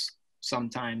 watts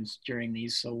sometimes during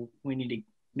these. So we need to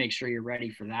make sure you're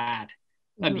ready for that.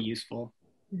 That'd be useful.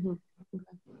 Mm-hmm. Okay.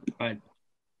 But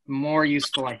more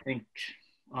useful, I think,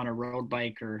 on a road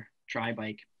bike or tri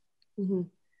bike. Mm-hmm.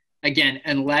 Again,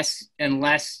 unless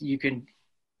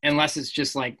it's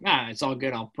just like, it's all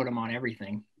good, I'll put them on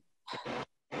everything.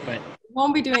 but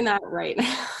won't be doing that right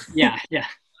now. yeah.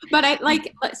 But I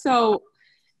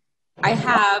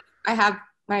have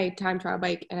my time trial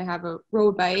bike, and I have a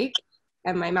road bike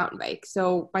and my mountain bike.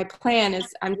 So my plan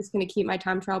is I'm just going to keep my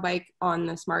time trial bike on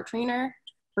the smart trainer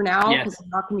for now, because I'm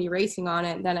not going to be racing on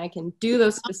it. Then I can do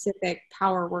those specific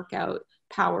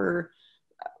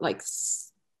like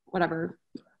whatever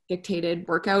dictated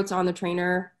workouts on the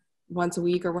trainer once a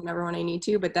week or whenever when I need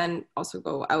to, but then also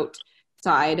go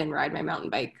outside and ride my mountain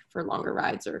bike for longer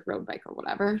rides or road bike or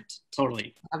whatever.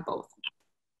 Totally. Have both.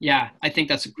 Yeah, I think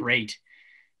that's great.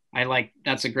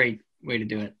 That's a great way to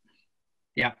do it.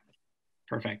 Yeah,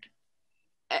 perfect.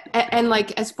 And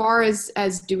like, as far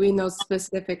as doing those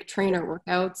specific trainer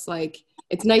workouts, like,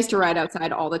 it's nice to ride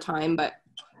outside all the time, but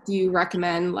do you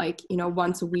recommend, like,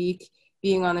 once a week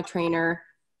being on the trainer,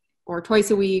 or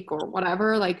twice a week, or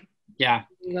whatever? Like, yeah,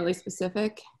 really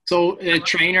specific. So a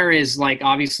trainer is like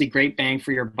obviously great bang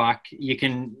for your buck. You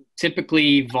can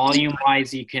typically, volume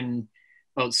wise, you can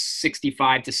about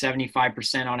 65 to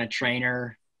 75% on a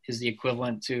trainer is the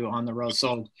equivalent to on the road.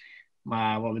 So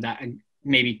what would that,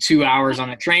 maybe 2 hours on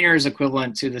a trainer is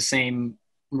equivalent to the same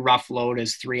rough load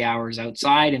as 3 hours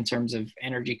outside in terms of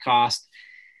energy cost.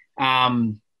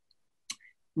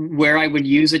 Where I would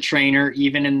use a trainer,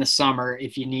 even in the summer,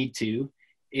 if you need to,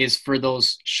 is for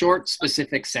those short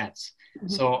specific sets. Mm-hmm.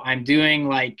 So I'm doing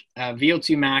like a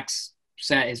VO2 max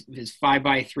set is 5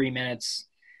 by 3 minutes.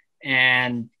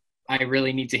 And I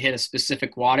really need to hit a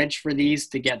specific wattage for these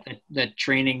to get the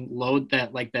training load,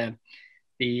 that like the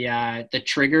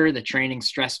trigger, the training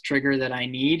stress trigger that I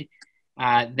need.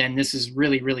 Then this is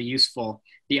really, really useful.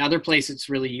 The other place it's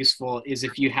really useful is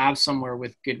if you have somewhere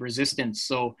with good resistance.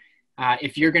 So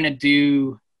if you're going to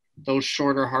do those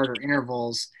shorter, harder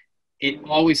intervals, it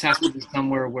always has to be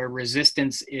somewhere where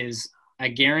resistance is a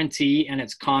guarantee and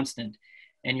it's constant.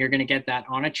 And you're going to get that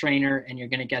on a trainer, and you're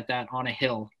going to get that on a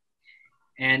hill.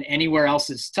 And anywhere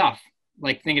else is tough.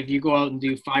 Like, think if you go out and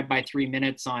do 5 by 3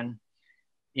 minutes on,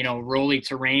 rolly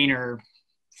terrain or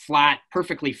flat,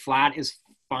 perfectly flat is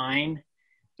fine.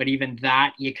 But even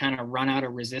that, you kind of run out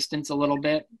of resistance a little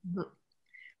bit.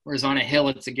 Whereas on a hill,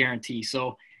 it's a guarantee.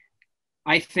 So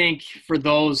I think for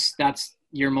those, that's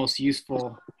your most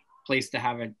useful place to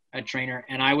have a trainer.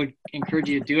 And I would encourage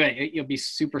you to do it. You'll be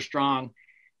super strong.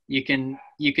 You can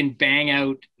bang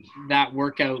out that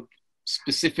workout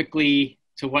specifically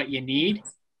to what you need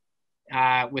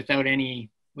without any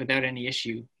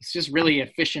issue. It's just really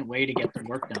efficient way to get the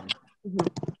work done. Mm-hmm.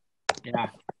 Yeah,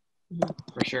 mm-hmm.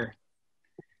 For sure.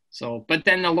 So, but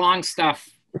then the long stuff,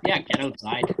 get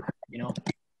outside,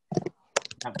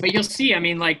 but you'll see, I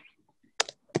mean, like,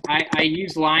 I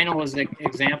use Lionel as an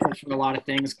example for a lot of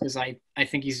things, because I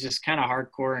think he's just kind of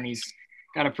hardcore, and he's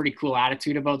got a pretty cool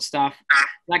attitude about stuff.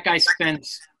 That guy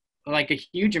spends like a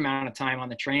huge amount of time on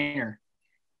the trainer,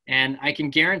 and I can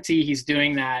guarantee he's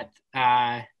doing that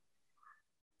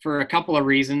for a couple of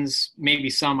reasons. Maybe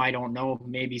some, I don't know.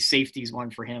 Maybe safety's one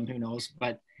for him. Who knows?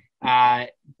 But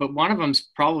one of them's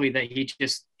probably that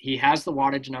he has the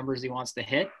wattage numbers he wants to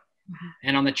hit,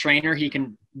 and on the trainer he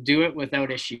can do it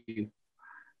without issue.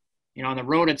 On the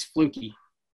road it's fluky.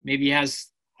 Maybe he has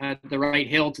the right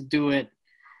hill to do it,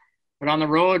 but on the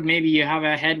road maybe you have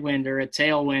a headwind or a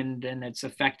tailwind and it's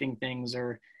affecting things,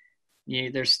 or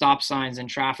there's stop signs and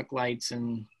traffic lights,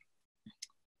 and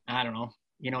I don't know,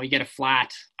 you get a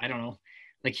flat. I don't know.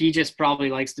 Like, he just probably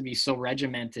likes to be so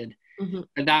regimented. Mm-hmm.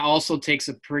 But that also takes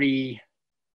a pretty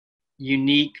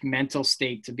unique mental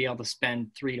state to be able to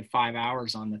spend 3 to 5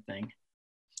 hours on the thing.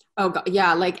 Oh God,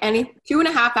 yeah, like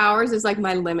 2.5 hours is like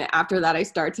my limit. After that, I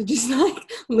start to just like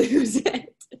lose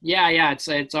it. Yeah, it's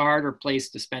a harder place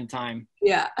to spend time.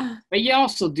 Yeah. But you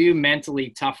also do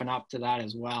mentally toughen up to that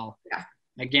as well. Yeah.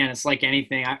 Again, it's like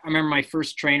anything. I remember my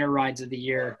first trainer rides of the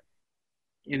year.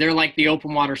 They're like the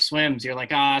open water swims. You're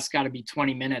like, it's got to be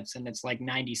 20 minutes, and it's like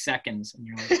 90 seconds. And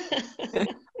you're like,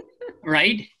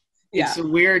 right? Yeah. It's a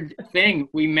weird thing.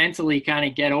 We mentally kind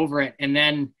of get over it. And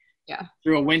then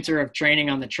through a winter of training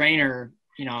on the trainer,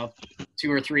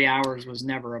 2 or 3 hours was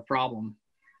never a problem.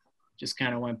 Just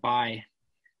kind of went by.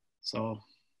 So,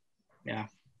 yeah.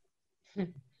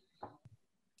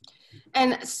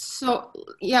 And so,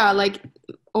 like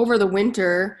over the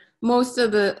winter, most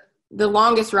of the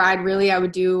longest ride really I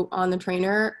would do on the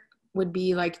trainer would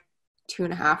be like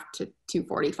 2.5 to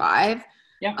 2:45.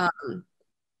 Yeah.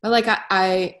 But like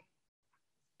I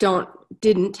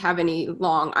didn't have any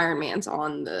long Ironmans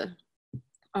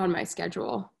on my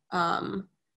schedule.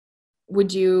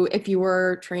 Would you, if you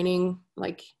were training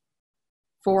like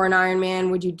for an Ironman,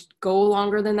 would you go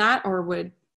longer than that, or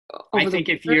would? I think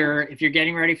if you're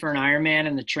getting ready for an Ironman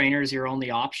and the trainer is your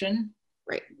only option,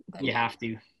 right, You have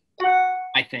to.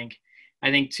 I think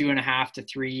 2.5 to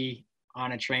 3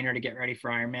 on a trainer to get ready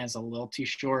for Ironman is a little too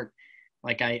short.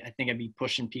 Like I think I'd be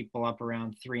pushing people up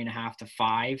around 3.5 to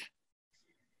 5.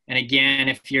 And again,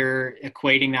 if you're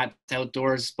equating that to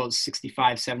outdoors, about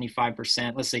 65,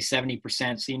 75%, let's say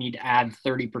 70%. So you need to add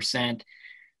 30%.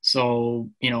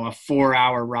 So, a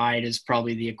 4-hour ride is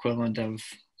probably the equivalent of,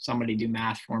 somebody do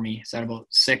math for me. Is that about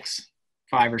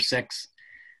 5 or 6?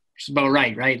 Which is about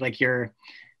right? Like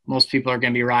most people are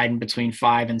going to be riding between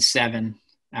 5 and 7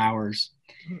 hours.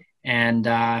 And,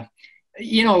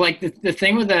 like the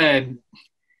thing with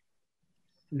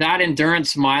that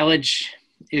endurance mileage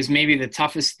is maybe the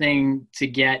toughest thing to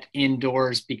get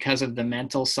indoors because of the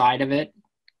mental side of it.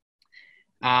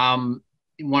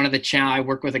 One of the I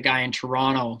work with a guy in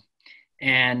Toronto,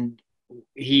 and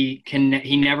he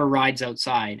never rides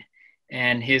outside,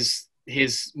 and his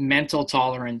mental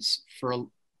tolerance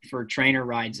for trainer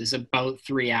rides is about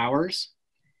 3 hours.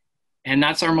 And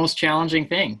that's our most challenging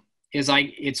thing, is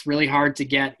it's really hard to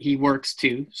get. He works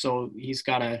too, so he's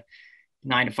got a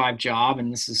 9-to-5 job,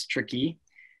 and this is tricky.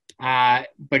 But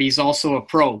he's also a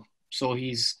pro, so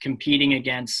he's competing at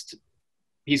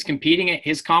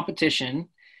his competition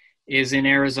is in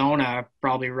Arizona,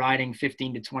 probably riding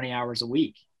 15 to 20 hours a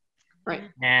week. Right.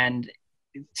 And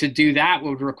to do that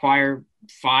would require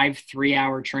 5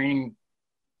 3-hour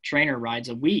trainer rides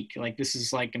a week. Like, this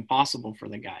is like impossible for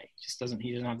the guy. He doesn't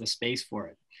have the space for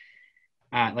it,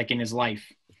 like in his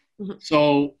life. Mm-hmm.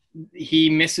 So he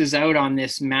misses out on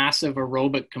this massive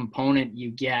aerobic component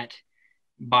you get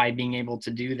by being able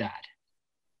to do that.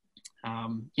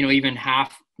 Even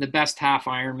the best half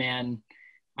Ironman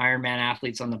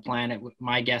athletes on the planet,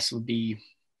 my guess would be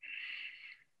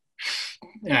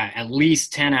at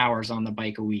least 10 hours on the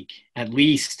bike a week, at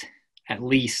least.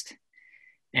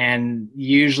 And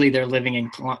usually they're living in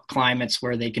climates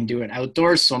where they can do it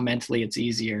outdoors, so mentally it's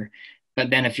easier. But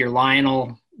then if you're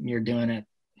Lionel, you're doing it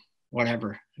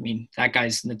whatever. I mean, that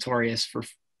guy's notorious for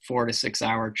 4 to 6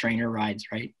 hour trainer rides,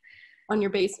 right? In your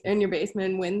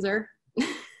basement in Windsor.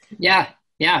 Yeah.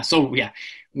 So yeah,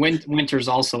 winter's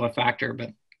also a factor,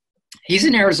 but he's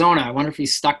in Arizona. I wonder if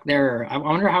he's stuck there. I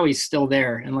wonder how he's still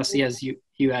there, unless he has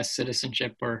U.S.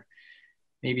 citizenship, or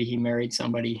maybe he married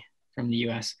somebody from the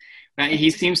U.S. He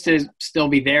seems to still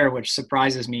be there, which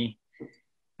surprises me.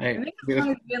 I think as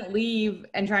long as you didn't leave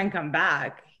and try and come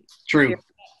back. True.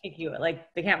 They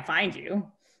can't find you.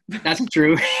 That's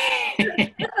true.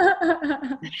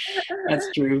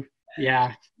 That's true.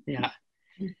 Yeah.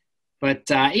 But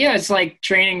it's like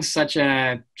training's such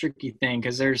a tricky thing,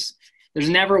 because there's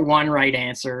never one right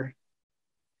answer.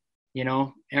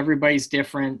 Everybody's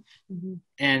different. Mm-hmm.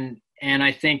 And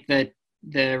I think that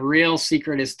the real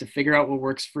secret is to figure out what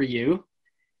works for you,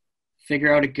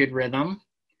 figure out a good rhythm,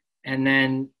 and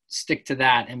then stick to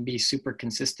that and be super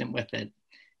consistent with it.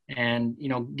 And,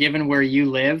 given where you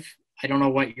live, I don't know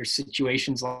what your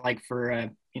situation's like for,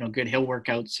 good hill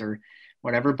workouts or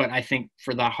whatever, but I think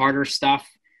for the harder stuff,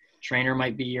 trainer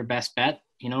might be your best bet,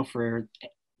 for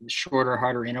shorter,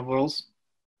 harder intervals.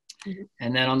 Mm-hmm.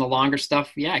 And then on the longer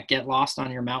stuff, get lost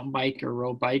on your mountain bike or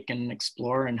road bike and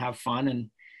explore and have fun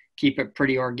and keep it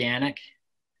pretty organic.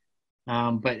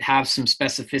 But have some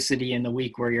specificity in the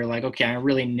week where you're like, okay, I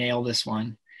really nail this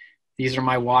one. These are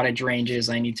my wattage ranges.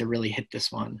 I need to really hit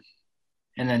this one.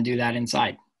 And then do that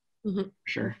inside. Mm-hmm.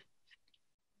 Sure.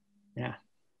 Yeah.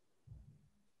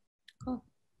 Cool.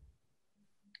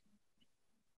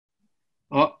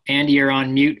 Oh, Andy, you're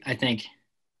on mute, I think.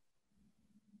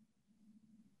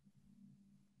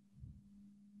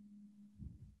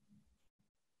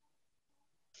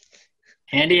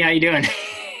 Andy, how you doing?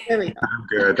 There we go. I'm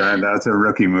good. That's a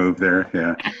rookie move there.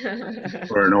 Yeah.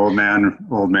 Or an old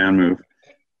man move.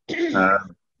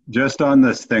 Just on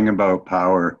this thing about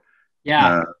power.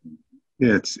 Yeah.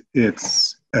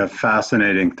 It's a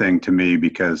fascinating thing to me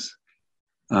because,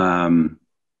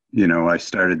 I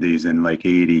started these in like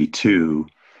 82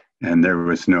 and there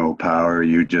was no power.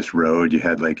 You just rode, you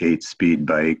had like 8 speed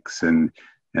bikes and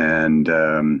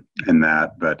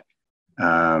that. But,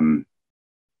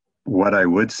 what I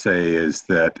would say is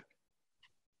that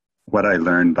what I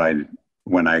learned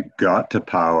when I got to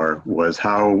power was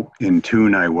how in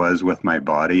tune I was with my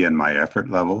body and my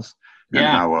effort levels and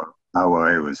how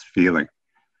I was feeling.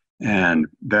 And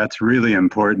that's really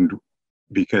important,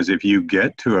 because if you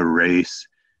get to a race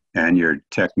and your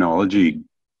technology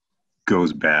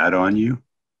goes bad on you,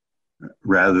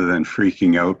 rather than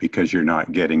freaking out because you're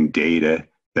not getting data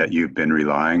that you've been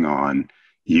relying on,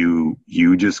 you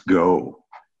just go.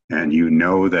 And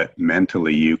that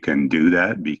mentally you can do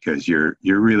that because you're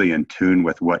really in tune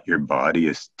with what your body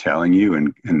is telling you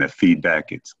and the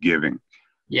feedback it's giving.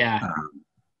 Yeah.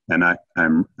 And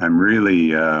I'm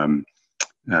really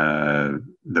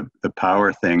the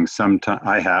power thing. Sometimes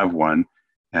I have one,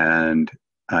 and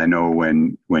I know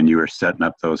when you were setting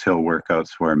up those hill workouts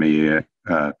for me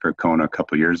for Kona a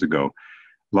couple years ago,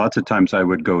 lots of times I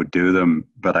would go do them,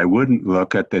 but I wouldn't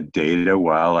look at the data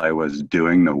while I was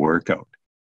doing the workout.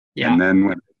 Yeah. And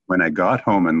then when I got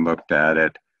home and looked at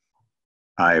it,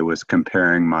 I was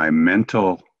comparing my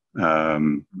mental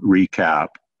recap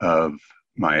of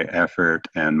my effort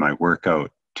and my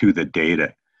workout to the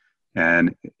data.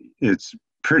 And it's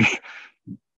pretty,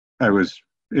 it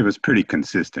was pretty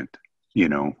consistent. You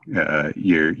know,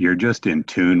 you're just in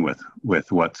tune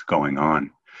with what's going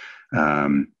on.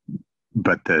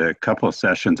 But the couple of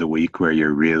sessions a week where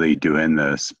you're really doing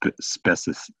the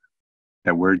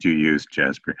that word you used,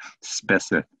 Jasper,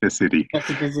 specificity,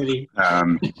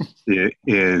 it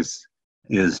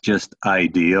is just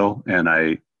ideal. And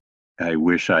I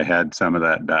wish I had some of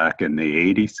that back in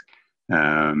the 80s,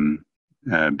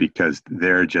 because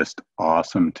they're just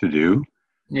awesome to do.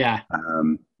 Yeah.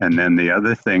 And then the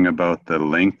other thing about the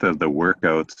length of the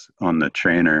workouts on the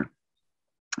trainer,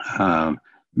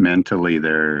 mentally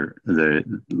they're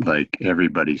like,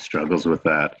 everybody struggles with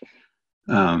that.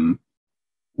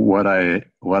 What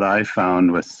I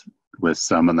found with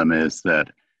some of them is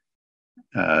that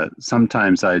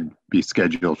sometimes I'd be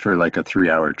scheduled for like a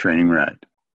 3-hour training ride,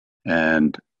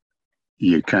 and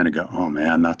you kind of go, oh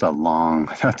man, that's a long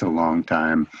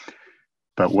time.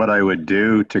 But what I would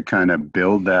do to kind of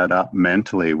build that up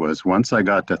mentally was, once I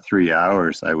got to 3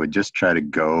 hours, I would just try to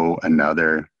go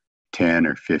another 10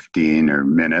 or 15 or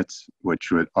minutes,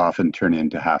 which would often turn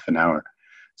into half an hour.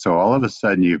 So all of a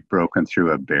sudden you've broken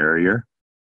through a barrier,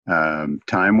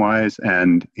 time-wise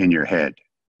and in your head.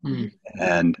 Mm.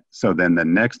 And so then the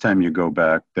next time you go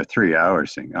back to 3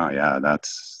 hours, saying, oh yeah,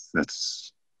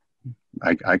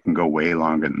 I can go way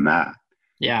longer than that.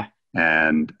 Yeah.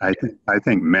 And I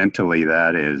think mentally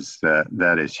that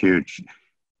is huge.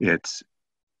 It's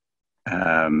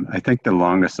I think the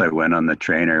longest I went on the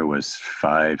trainer was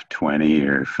 5:20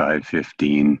 or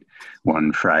 5:15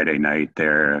 one Friday night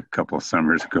there a couple of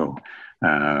summers ago.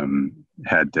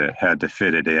 Had to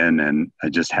fit it in, and I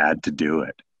just had to do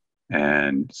it.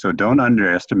 And so don't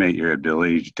underestimate your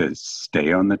ability to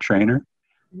stay on the trainer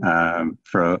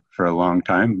for a long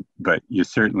time, but you're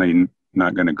certainly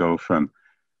not going to go from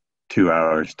 2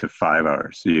 hours to 5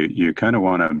 hours. You kind of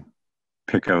want to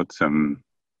pick out some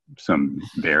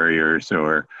barriers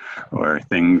or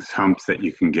things, humps that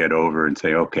you can get over and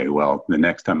say, okay, well, the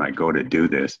next time I go to do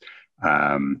this,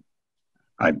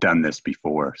 I've done this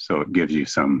before. So it gives you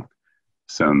some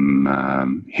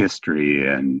history,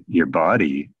 and your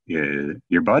body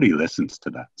listens to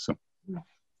that. So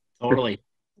totally.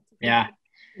 Yeah.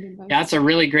 That's a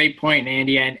really great point,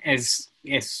 Andy. And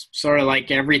it's sort of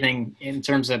like everything in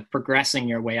terms of progressing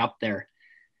your way up there,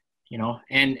 you know,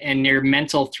 and your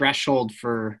mental threshold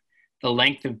for the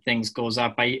length of things goes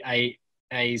up. I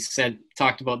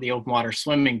talked about the open water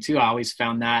swimming too. I always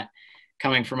found that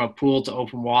coming from a pool to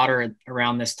open water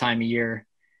around this time of year,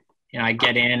 you know, I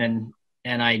get in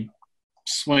and I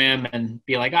swim and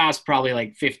be like, it's probably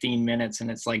like 15 minutes, and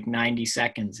it's like 90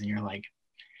 seconds. And you're like,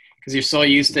 because you're so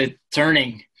used to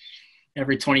turning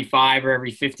every 25 or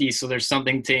every 50. So there's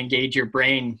something to engage your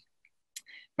brain.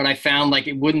 But I found like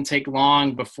it wouldn't take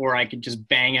long before I could just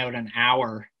bang out an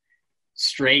hour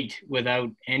straight without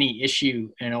any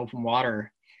issue in open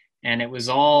water. And it was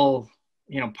all,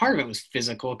 you know, part of it was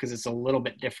physical because it's a little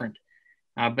bit different,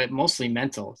 but mostly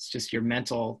mental. It's just your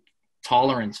mental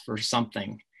tolerance for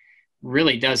something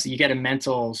really does. You get a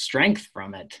mental strength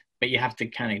from it, but you have to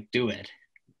kind of do it.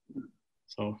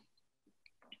 So,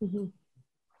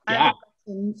 yeah.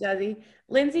 Jazzy,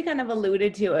 Lindsay kind of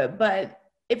alluded to it, but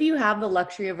if you have the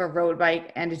luxury of a road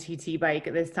bike and a TT bike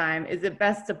at this time, is it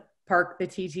best to park the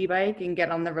TT bike and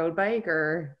get on the road bike,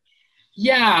 or?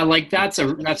 Yeah, like that's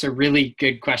a really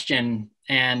good question.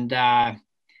 And I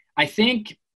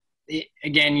think,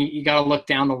 again, you got to look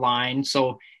down the line.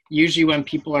 So usually when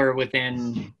people are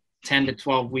within 10 to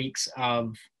 12 weeks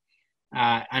of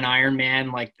an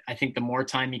Ironman, like I think the more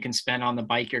time you can spend on the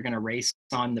bike you're going to race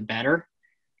on, the better,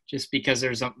 just because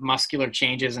there's muscular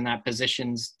changes and that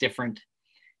position's different.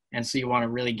 And so you want to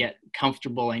really get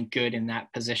comfortable and good in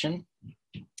that position.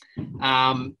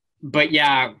 But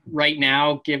yeah, right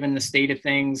now, given the state of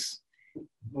things,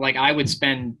 like I would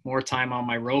spend more time on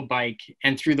my road bike.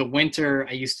 And through the winter,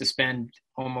 I used to spend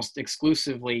almost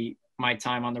exclusively my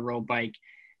time on the road bike.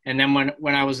 And then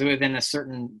when I was within a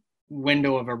certain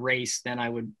window of a race, then I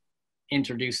would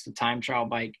introduce the time trial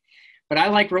bike. But I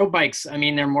like road bikes. I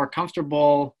mean, they're more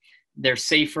comfortable, they're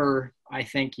safer. I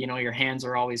think, you know, your hands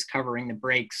are always covering the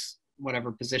brakes,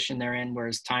 whatever position they're in,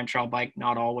 whereas time trial bike,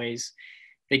 not always.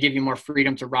 They give you more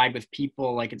freedom to ride with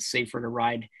people, like it's safer to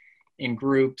ride in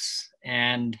groups.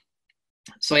 And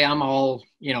so, yeah, I'm all,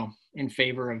 you know, in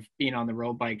favor of being on the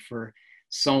road bike for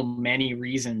so many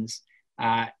reasons,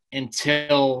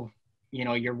 until, you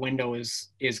know, your window is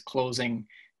closing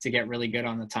to get really good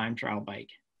on the time trial bike.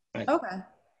 But Okay.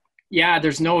 yeah,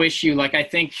 there's no issue. Like, I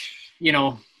think, you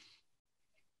know,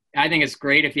 I think it's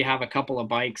great if you have a couple of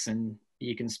bikes and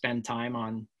you can spend time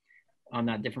on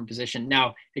that different position.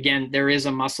 Now, again, there is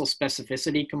a muscle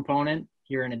specificity component.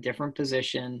 You're in a different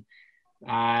position.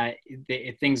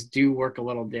 Things do work a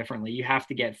little differently. You have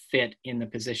to get fit in the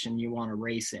position you want to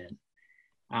race in.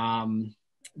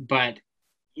 But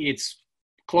it's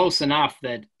close enough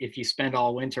that if you spend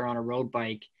all winter on a road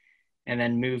bike and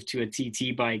then move to a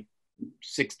TT bike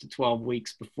 6 to 12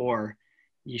 weeks before,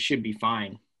 you should be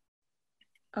fine.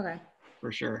 Okay.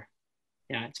 For sure.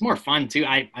 Yeah, it's more fun too.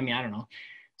 I mean, I don't know.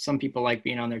 Some people like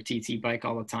being on their TT bike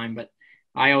all the time, but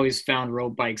I always found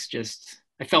road bikes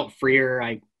I felt freer.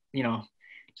 I, you know,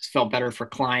 just felt better for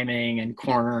climbing and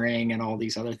cornering and all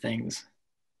these other things.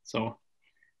 So,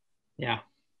 yeah.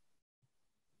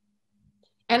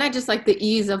 And I just like the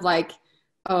ease of like,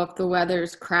 oh, if the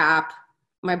weather's crap,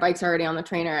 my bike's already on the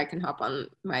trainer, I can hop on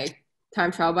my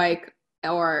time trial bike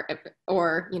or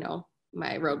you know,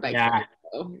 my road bike. Yeah.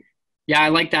 So. Yeah, I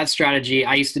like that strategy.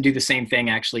 I used to do the same thing,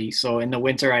 actually. So in the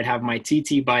winter, I'd have my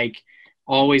TT bike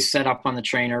always set up on the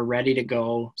trainer, ready to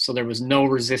go. So there was no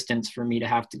resistance for me to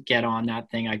have to get on that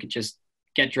thing. I could just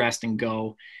get dressed and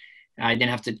go. I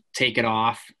didn't have to take it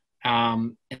off.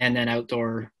 And then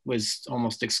outdoor was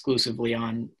almost exclusively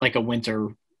on like a winter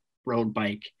road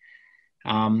bike.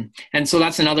 And so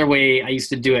that's another way I used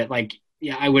to do it. Like,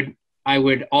 yeah, I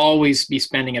would always be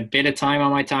spending a bit of time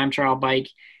on my time trial bike,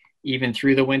 even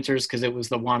through the winters, because it was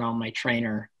the one on my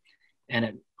trainer, and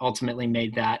it ultimately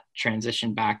made that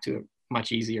transition back to it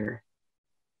much easier.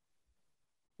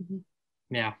 Mm-hmm.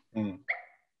 Yeah. Mm.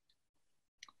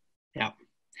 Yeah.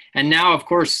 And now, of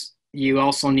course, you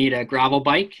also need a gravel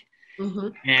bike, mm-hmm.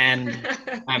 and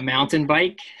a mountain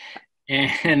bike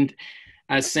and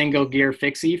a single gear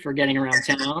fixie for getting around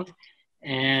town.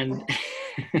 And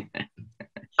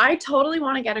I totally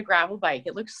want to get a gravel bike.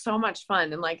 It looks so much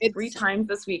fun. And like 3 times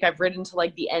this week, I've ridden to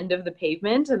like the end of the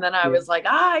pavement. And then I was like,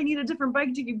 I need a different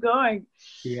bike to keep going.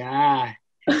 Yeah,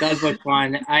 it does look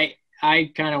fun. I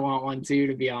kind of want one too,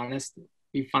 to be honest. It'd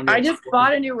be fun. I just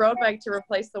bought a new road bike to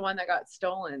replace the one that got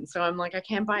stolen. So I'm like, I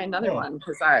can't buy another one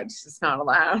because it's just not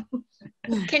allowed.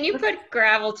 Can you put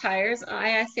gravel tires?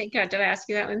 I think, did I ask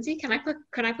you that, Lindsay? Can I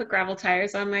put gravel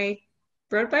tires on my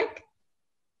road bike?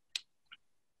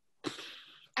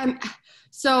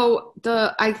 So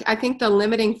I think the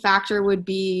limiting factor would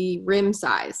be rim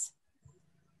size.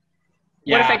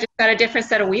 Yeah. What if I just got a different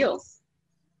set of wheels?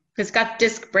 Because it's got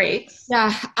disc brakes.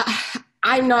 Yeah,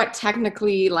 I'm not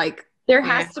technically like. There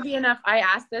has to be enough. I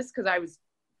asked this because I was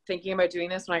thinking about doing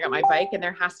this when I got my bike, and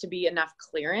there has to be enough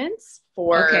clearance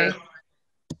for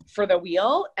the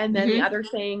wheel. And then the other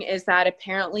thing is that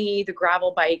apparently the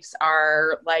gravel bikes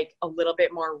are like a little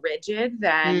bit more rigid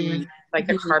than like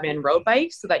the carbon road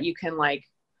bikes, so that you can like,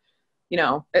 you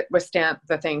know, withstand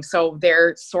the thing. So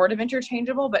they're sort of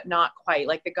interchangeable, but not quite.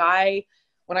 Like the guy,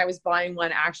 when I was buying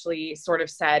one, actually sort of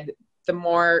said the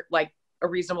more like a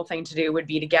reasonable thing to do would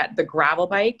be to get the gravel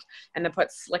bike and then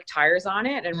put slick tires on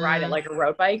it and ride it like a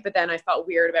road bike. But then I felt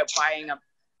weird about buying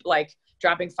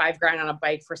dropping $5,000 on a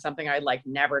bike for something I like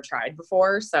never tried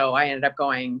before. So I ended up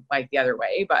going like the other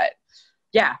way. But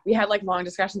yeah, we had like long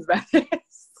discussions about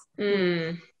this.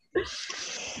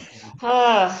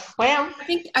 Well,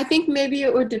 I think maybe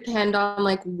it would depend on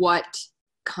like what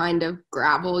kind of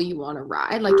gravel you want to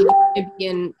ride. Like if you're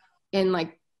be in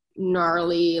like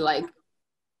gnarly, like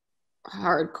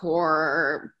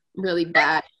hardcore, really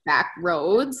bad back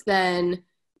roads, then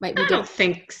might be. I don't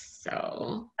think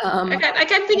so. I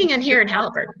kept thinking in here in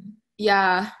Halliburton.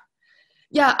 Yeah.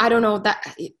 I don't know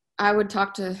that. I would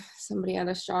talk to somebody at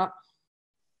a shop.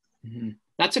 Mm-hmm.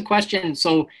 That's a question.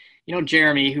 So, you know,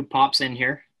 Jeremy, who pops in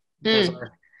here, does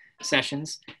our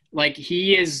sessions, like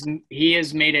he has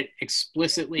made it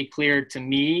explicitly clear to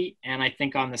me, and I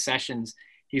think on the sessions,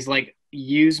 he's like,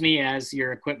 use me as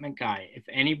your equipment guy. If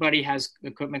anybody has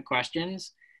equipment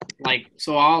questions, like,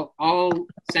 so I'll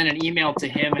send an email to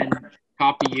him and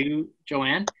copy you,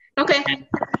 Joanne. Okay.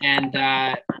 And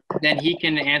then he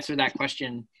can answer that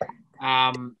question,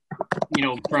 you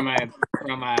know, from a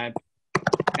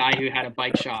guy who had a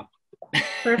bike shop.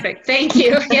 Perfect. Thank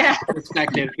you. Yeah.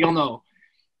 Perspective. You'll know.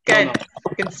 Good.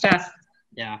 Good stuff.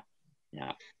 Yeah.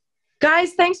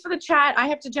 Guys, thanks for the chat. I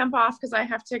have to jump off because I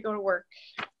have to go to work.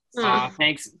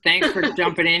 Thanks for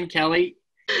jumping in, Kelly.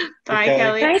 Bye, Okay.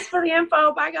 Kelly. Thanks for the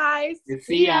info. Bye, guys.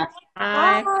 See ya.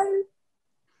 Bye.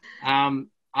 Bye.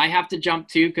 I have to jump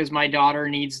too because my daughter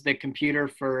needs the computer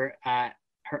for a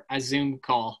Zoom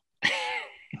call.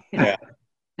 Yeah.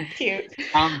 Cute.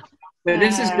 But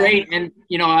this is great, and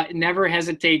never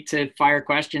hesitate to fire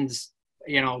questions,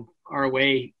 our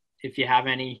way if you have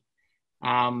any.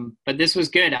 But this was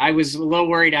good. I was a little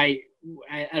worried. I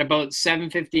at about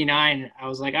 7:59, I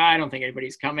was like, I don't think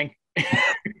anybody's coming.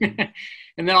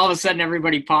 And then all of a sudden,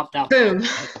 everybody popped up. Boom.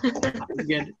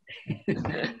 Good.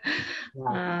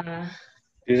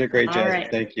 These are great, Jasper. right.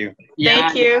 Thank you. Yeah,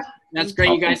 Thank you. that's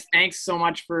great, you guys. Thanks so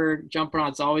much for jumping on.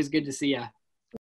 It's always good to see you.